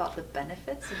honest about the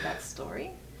benefits of that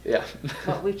story. Yeah.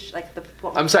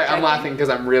 I'm sorry, I'm laughing because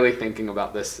I'm really thinking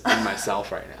about this in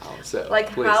myself right now. So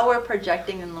like, please. how we're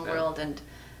projecting in the world, and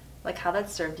like how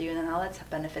that's served you, and then how that's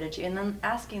benefited you, and then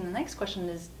asking the next question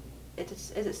is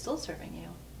it still serving you?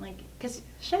 Like, because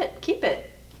shit, keep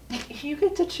it. You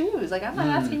get to choose. Like, I'm not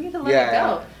asking you to let it go.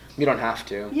 Yeah. You don't have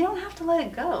to. You don't have to let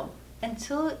it go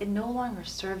until it no longer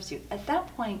serves you. At that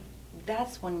point,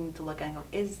 that's when you need to look at it and go,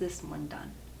 is this one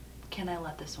done? Can I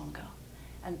let this one go?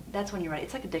 And that's when you're ready.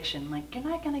 It's like addiction. Like, you're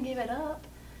not going to give it up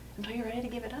until you're ready to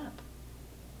give it up.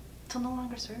 Until no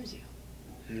longer serves you.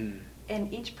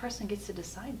 And each person gets to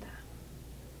decide that.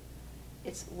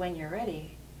 It's when you're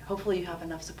ready. Hopefully you have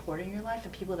enough support in your life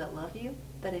and people that love you,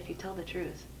 that if you tell the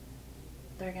truth,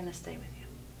 they're going to stay with you.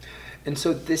 And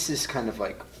so this is kind of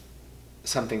like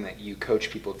something that you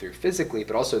coach people through physically,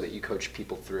 but also that you coach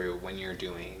people through when you're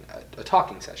doing a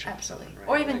talking session. Absolutely. Right?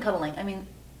 Or even cuddling. I mean,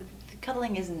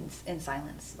 cuddling isn't in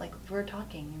silence. Like, we're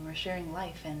talking and we're sharing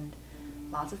life, and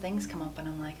lots of things come up, and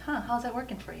I'm like, how's that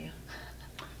working for you?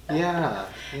 Yeah.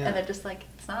 And they're just like,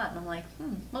 it's not. And I'm like,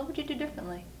 what would you do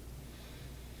differently?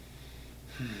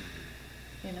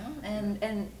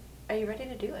 And are you ready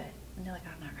to do it? And they're like,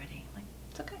 I'm not ready. I'm like,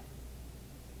 it's okay.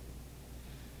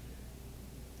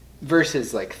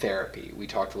 Versus like therapy. We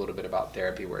talked a little bit about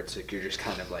therapy, where it's like you're just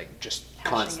kind of like just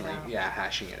constantly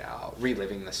hashing it out,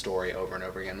 reliving the story over and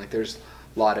over again. Like, there's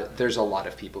a lot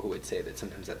of people who would say that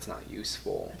sometimes that's not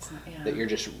useful. That you're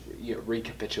just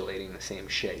recapitulating the same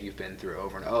shit you've been through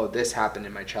over and over. Oh, this happened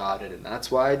in my childhood, and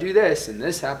that's why I do this, and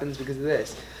this happens because of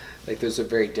this. Like, those are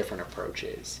very different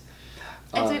approaches.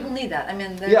 And so people need that. I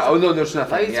mean, there's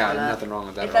nothing. Yeah, nothing wrong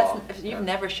with that at all. If you've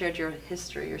never shared your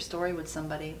history, your story with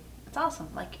somebody, it's awesome.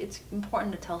 Like, it's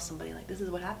important to tell somebody, like, this is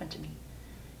what happened to me.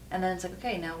 And then it's like,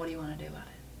 okay, now what do you want to do about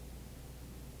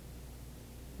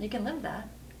you can live that.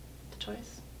 The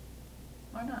choice,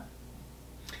 or not.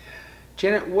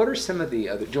 Janet, what are some of the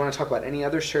other, do you want to talk about any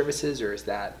other services, or is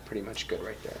that pretty much good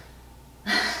right there?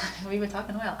 We've been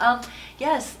talking a while.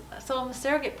 Yes, so I'm a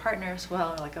surrogate partner as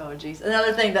well. Like, oh geez,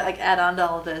 another thing that like add on to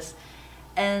all of this.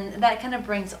 And that kind of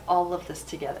brings all of this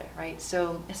together, right?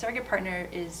 So a surrogate partner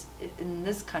is, in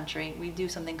this country, we do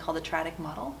something called the TRADIC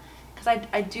model. Because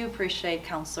I do appreciate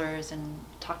counselors and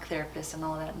talk therapists and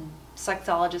all of that, and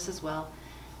sexologists as well.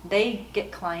 They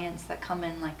get clients that come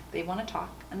in like they want to talk,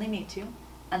 and they need to.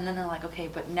 And then they're like, okay,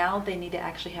 but now they need to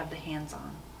actually have the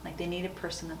hands-on. Like they need a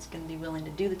person that's going to be willing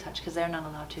to do the touch because they're not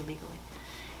allowed to legally.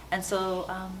 And so,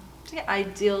 yeah, I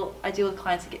deal with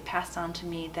clients that get passed on to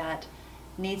me that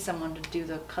need someone to do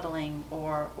the cuddling,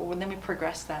 or then we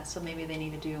progress that. So maybe they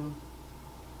need to do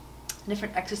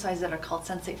different exercises that are called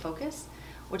sensate focus,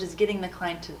 which is getting the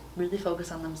client to really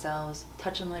focus on themselves,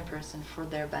 touch another person for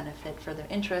their benefit, for their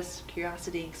interest,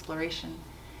 curiosity, exploration.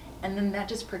 And then that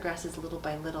just progresses little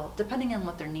by little, depending on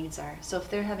what their needs are. So if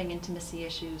they're having intimacy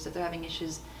issues, if they're having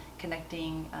issues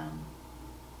connecting,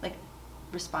 like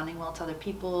responding well to other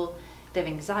people, if they have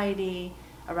anxiety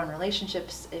around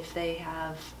relationships, if they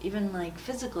have even like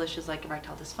physical issues like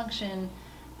erectile dysfunction,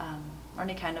 or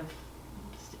any kind of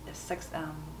sex,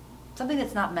 something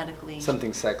that's not medically.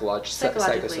 Something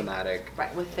psychosomatic.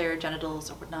 Right, with their genitals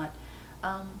or whatnot.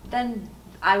 Then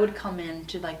I would come in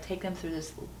to like take them through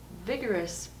this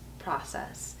vigorous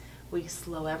process. We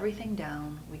slow everything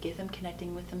down. We get them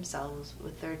connecting with themselves,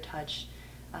 with their touch,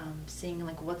 seeing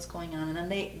like what's going on. And then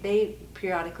they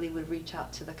periodically would reach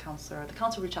out to the counselor, or the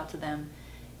counselor would reach out to them,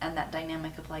 and that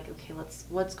dynamic of like, okay,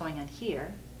 what's going on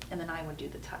here? And then I would do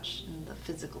the touch and the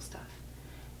physical stuff.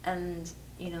 And,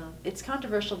 you know, it's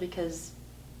controversial because,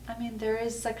 I mean, there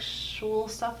is sexual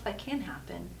stuff that can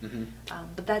happen,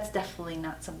 but that's definitely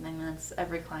not something that's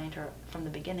every client or from the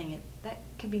beginning. That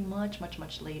can be much, much,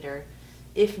 much later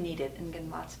if needed. And again,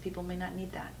 lots of people may not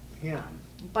need that. Yeah.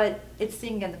 But it's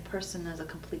seeing again the person as a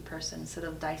complete person instead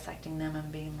of dissecting them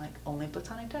and being like only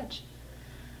platonic touch.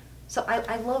 So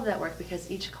I love that work because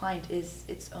each client is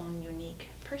its own unique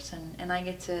person, and I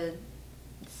get to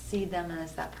see them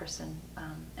as that person,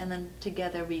 and then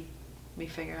together we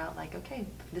figure out like, okay,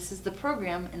 this is the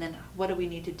program, and then what do we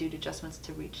need to do to adjustments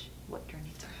to reach what your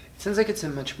needs are. It sounds like it's a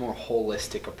much more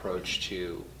holistic approach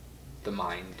to the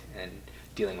mind and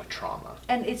dealing with trauma.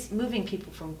 And it's moving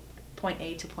people from point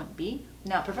A to point B.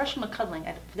 Now, professional cuddling,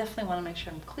 I definitely want to make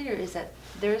sure I'm clear, is that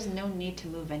there is no need to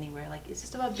move anywhere. Like, it's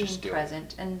just about being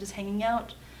present and just hanging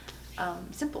out.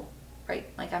 Simple, right?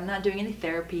 Like, I'm not doing any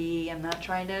therapy. I'm not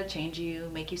trying to change you,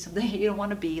 make you something you don't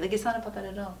want to be. Like, it's not about that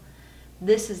at all.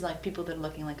 This is like people that are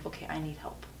looking like, okay, I need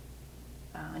help.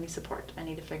 I need support. I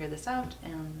need to figure this out,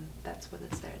 and that's what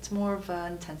it's there. It's more of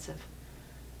an intensive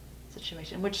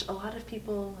situation, which a lot of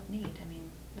people need. I mean,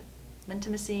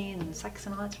 intimacy and sex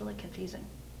and all that's really confusing.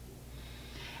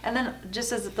 And then,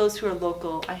 just as those who are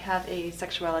local, I have a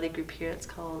sexuality group here. It's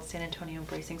called San Antonio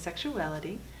Embracing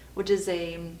Sexuality, which is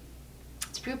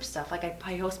it's group stuff. Like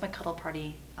I host my cuddle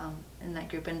party in that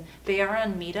group, and they are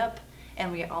on Meetup,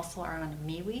 and we also are on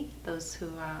MeWe. Those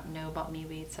who know about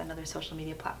MeWe, it's another social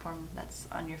media platform that's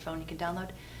on your phone you can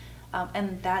download.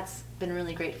 And that's been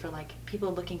really great for like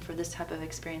people looking for this type of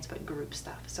experience, but group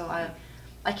stuff. So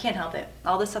I can't help it.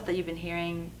 All the stuff that you've been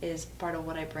hearing is part of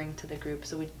what I bring to the group.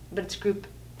 But it's group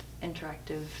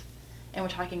interactive, and we're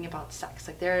talking about sex.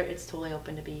 Like there, it's totally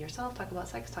open to be yourself, talk about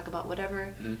sex, talk about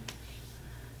whatever.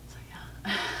 So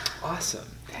yeah. Awesome.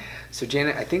 So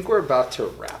Janet, I think we're about to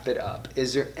wrap it up.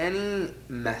 Is there any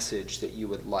message that you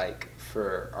would like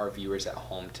for our viewers at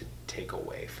home to take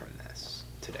away from this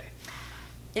today?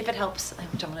 If it helps,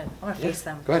 I'm gonna face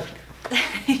them. Go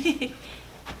ahead.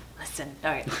 Listen,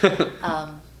 all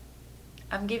right.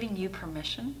 I'm giving you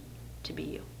permission to be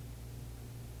you.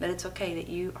 That it's okay that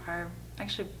you are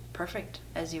actually perfect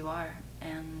as you are,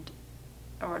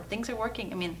 or things are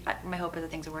working. I mean, my hope is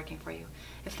that things are working for you.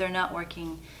 If they're not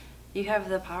working, you have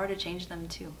the power to change them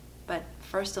too. But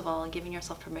first of all, giving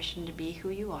yourself permission to be who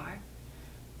you are,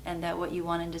 and that what you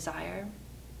want and desire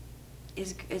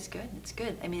is good. It's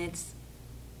good. I mean,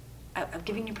 I'm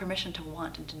giving you permission to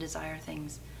want and to desire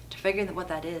things, to figure out what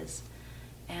that is.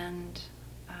 And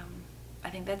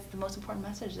I think that's the most important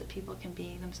message, that people can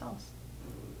be themselves.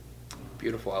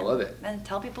 Beautiful. I love it. And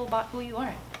tell people about who you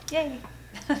are. Yay.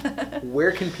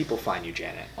 Where can people find you,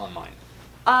 Janet, online?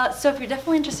 So if you're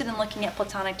definitely interested in looking at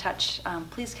platonic touch,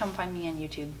 please come find me on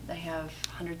YouTube. I have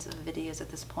hundreds of videos at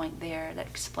this point there that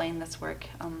explain this work.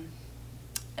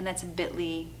 And that's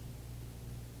bit.ly/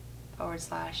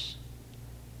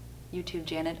 YouTube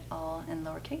Janet, all in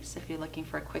lowercase, if you're looking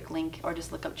for a quick link, or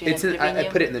just look up Janet It's in, Trevino. I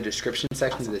put it in the description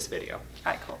section Awesome. of this video. All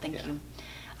right, cool. Thank Yeah. you.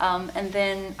 And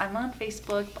then I'm on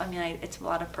Facebook. I mean, it's a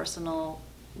lot of personal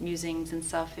musings and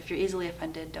stuff. If you're easily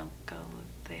offended, don't go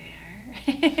there,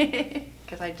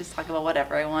 because I just talk about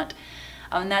whatever I want.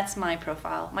 And that's my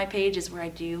profile. My page is where I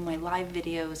do my live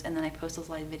videos, and then I post those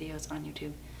live videos on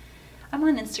YouTube. I'm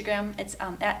on Instagram. It's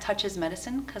at Touches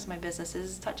Medicine, because my business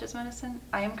is Touches Medicine.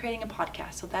 I am creating a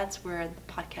podcast, so that's where the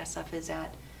podcast stuff is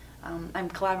at. I'm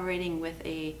collaborating with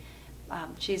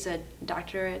she's a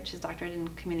doctorate. She's a doctorate in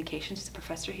communication. She's a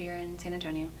professor here in San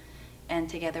Antonio, and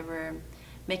together we're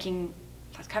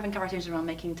having conversations around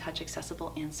making touch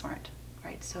accessible and smart.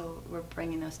 Right, so we're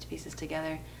bringing those two pieces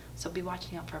together. So be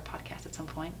watching out for a podcast at some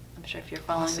point. I'm sure if you're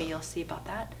following me, you'll see about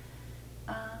that.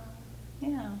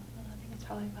 Yeah, I think that's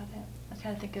probably about it. I'm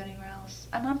trying to think of anywhere else.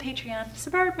 I'm on Patreon.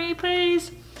 Support me,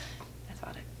 please. That's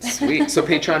about it. Sweet. So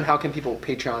Patreon, how can people,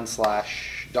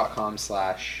 patreon.com/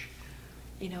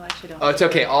 You know, I actually don't. Oh, it's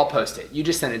okay. I'll post it. You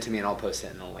just send it to me and I'll post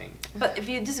it in the link. But if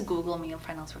you just Google me, you'll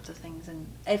find all sorts of things. And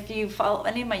if you follow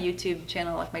any of my YouTube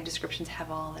channel, like my descriptions have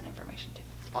all that information too.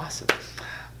 Awesome.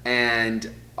 And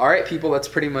all right, people, that's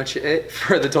pretty much it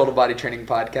for the Total Body Training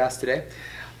Podcast today.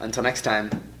 Until next time,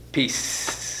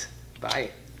 peace.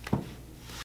 Bye.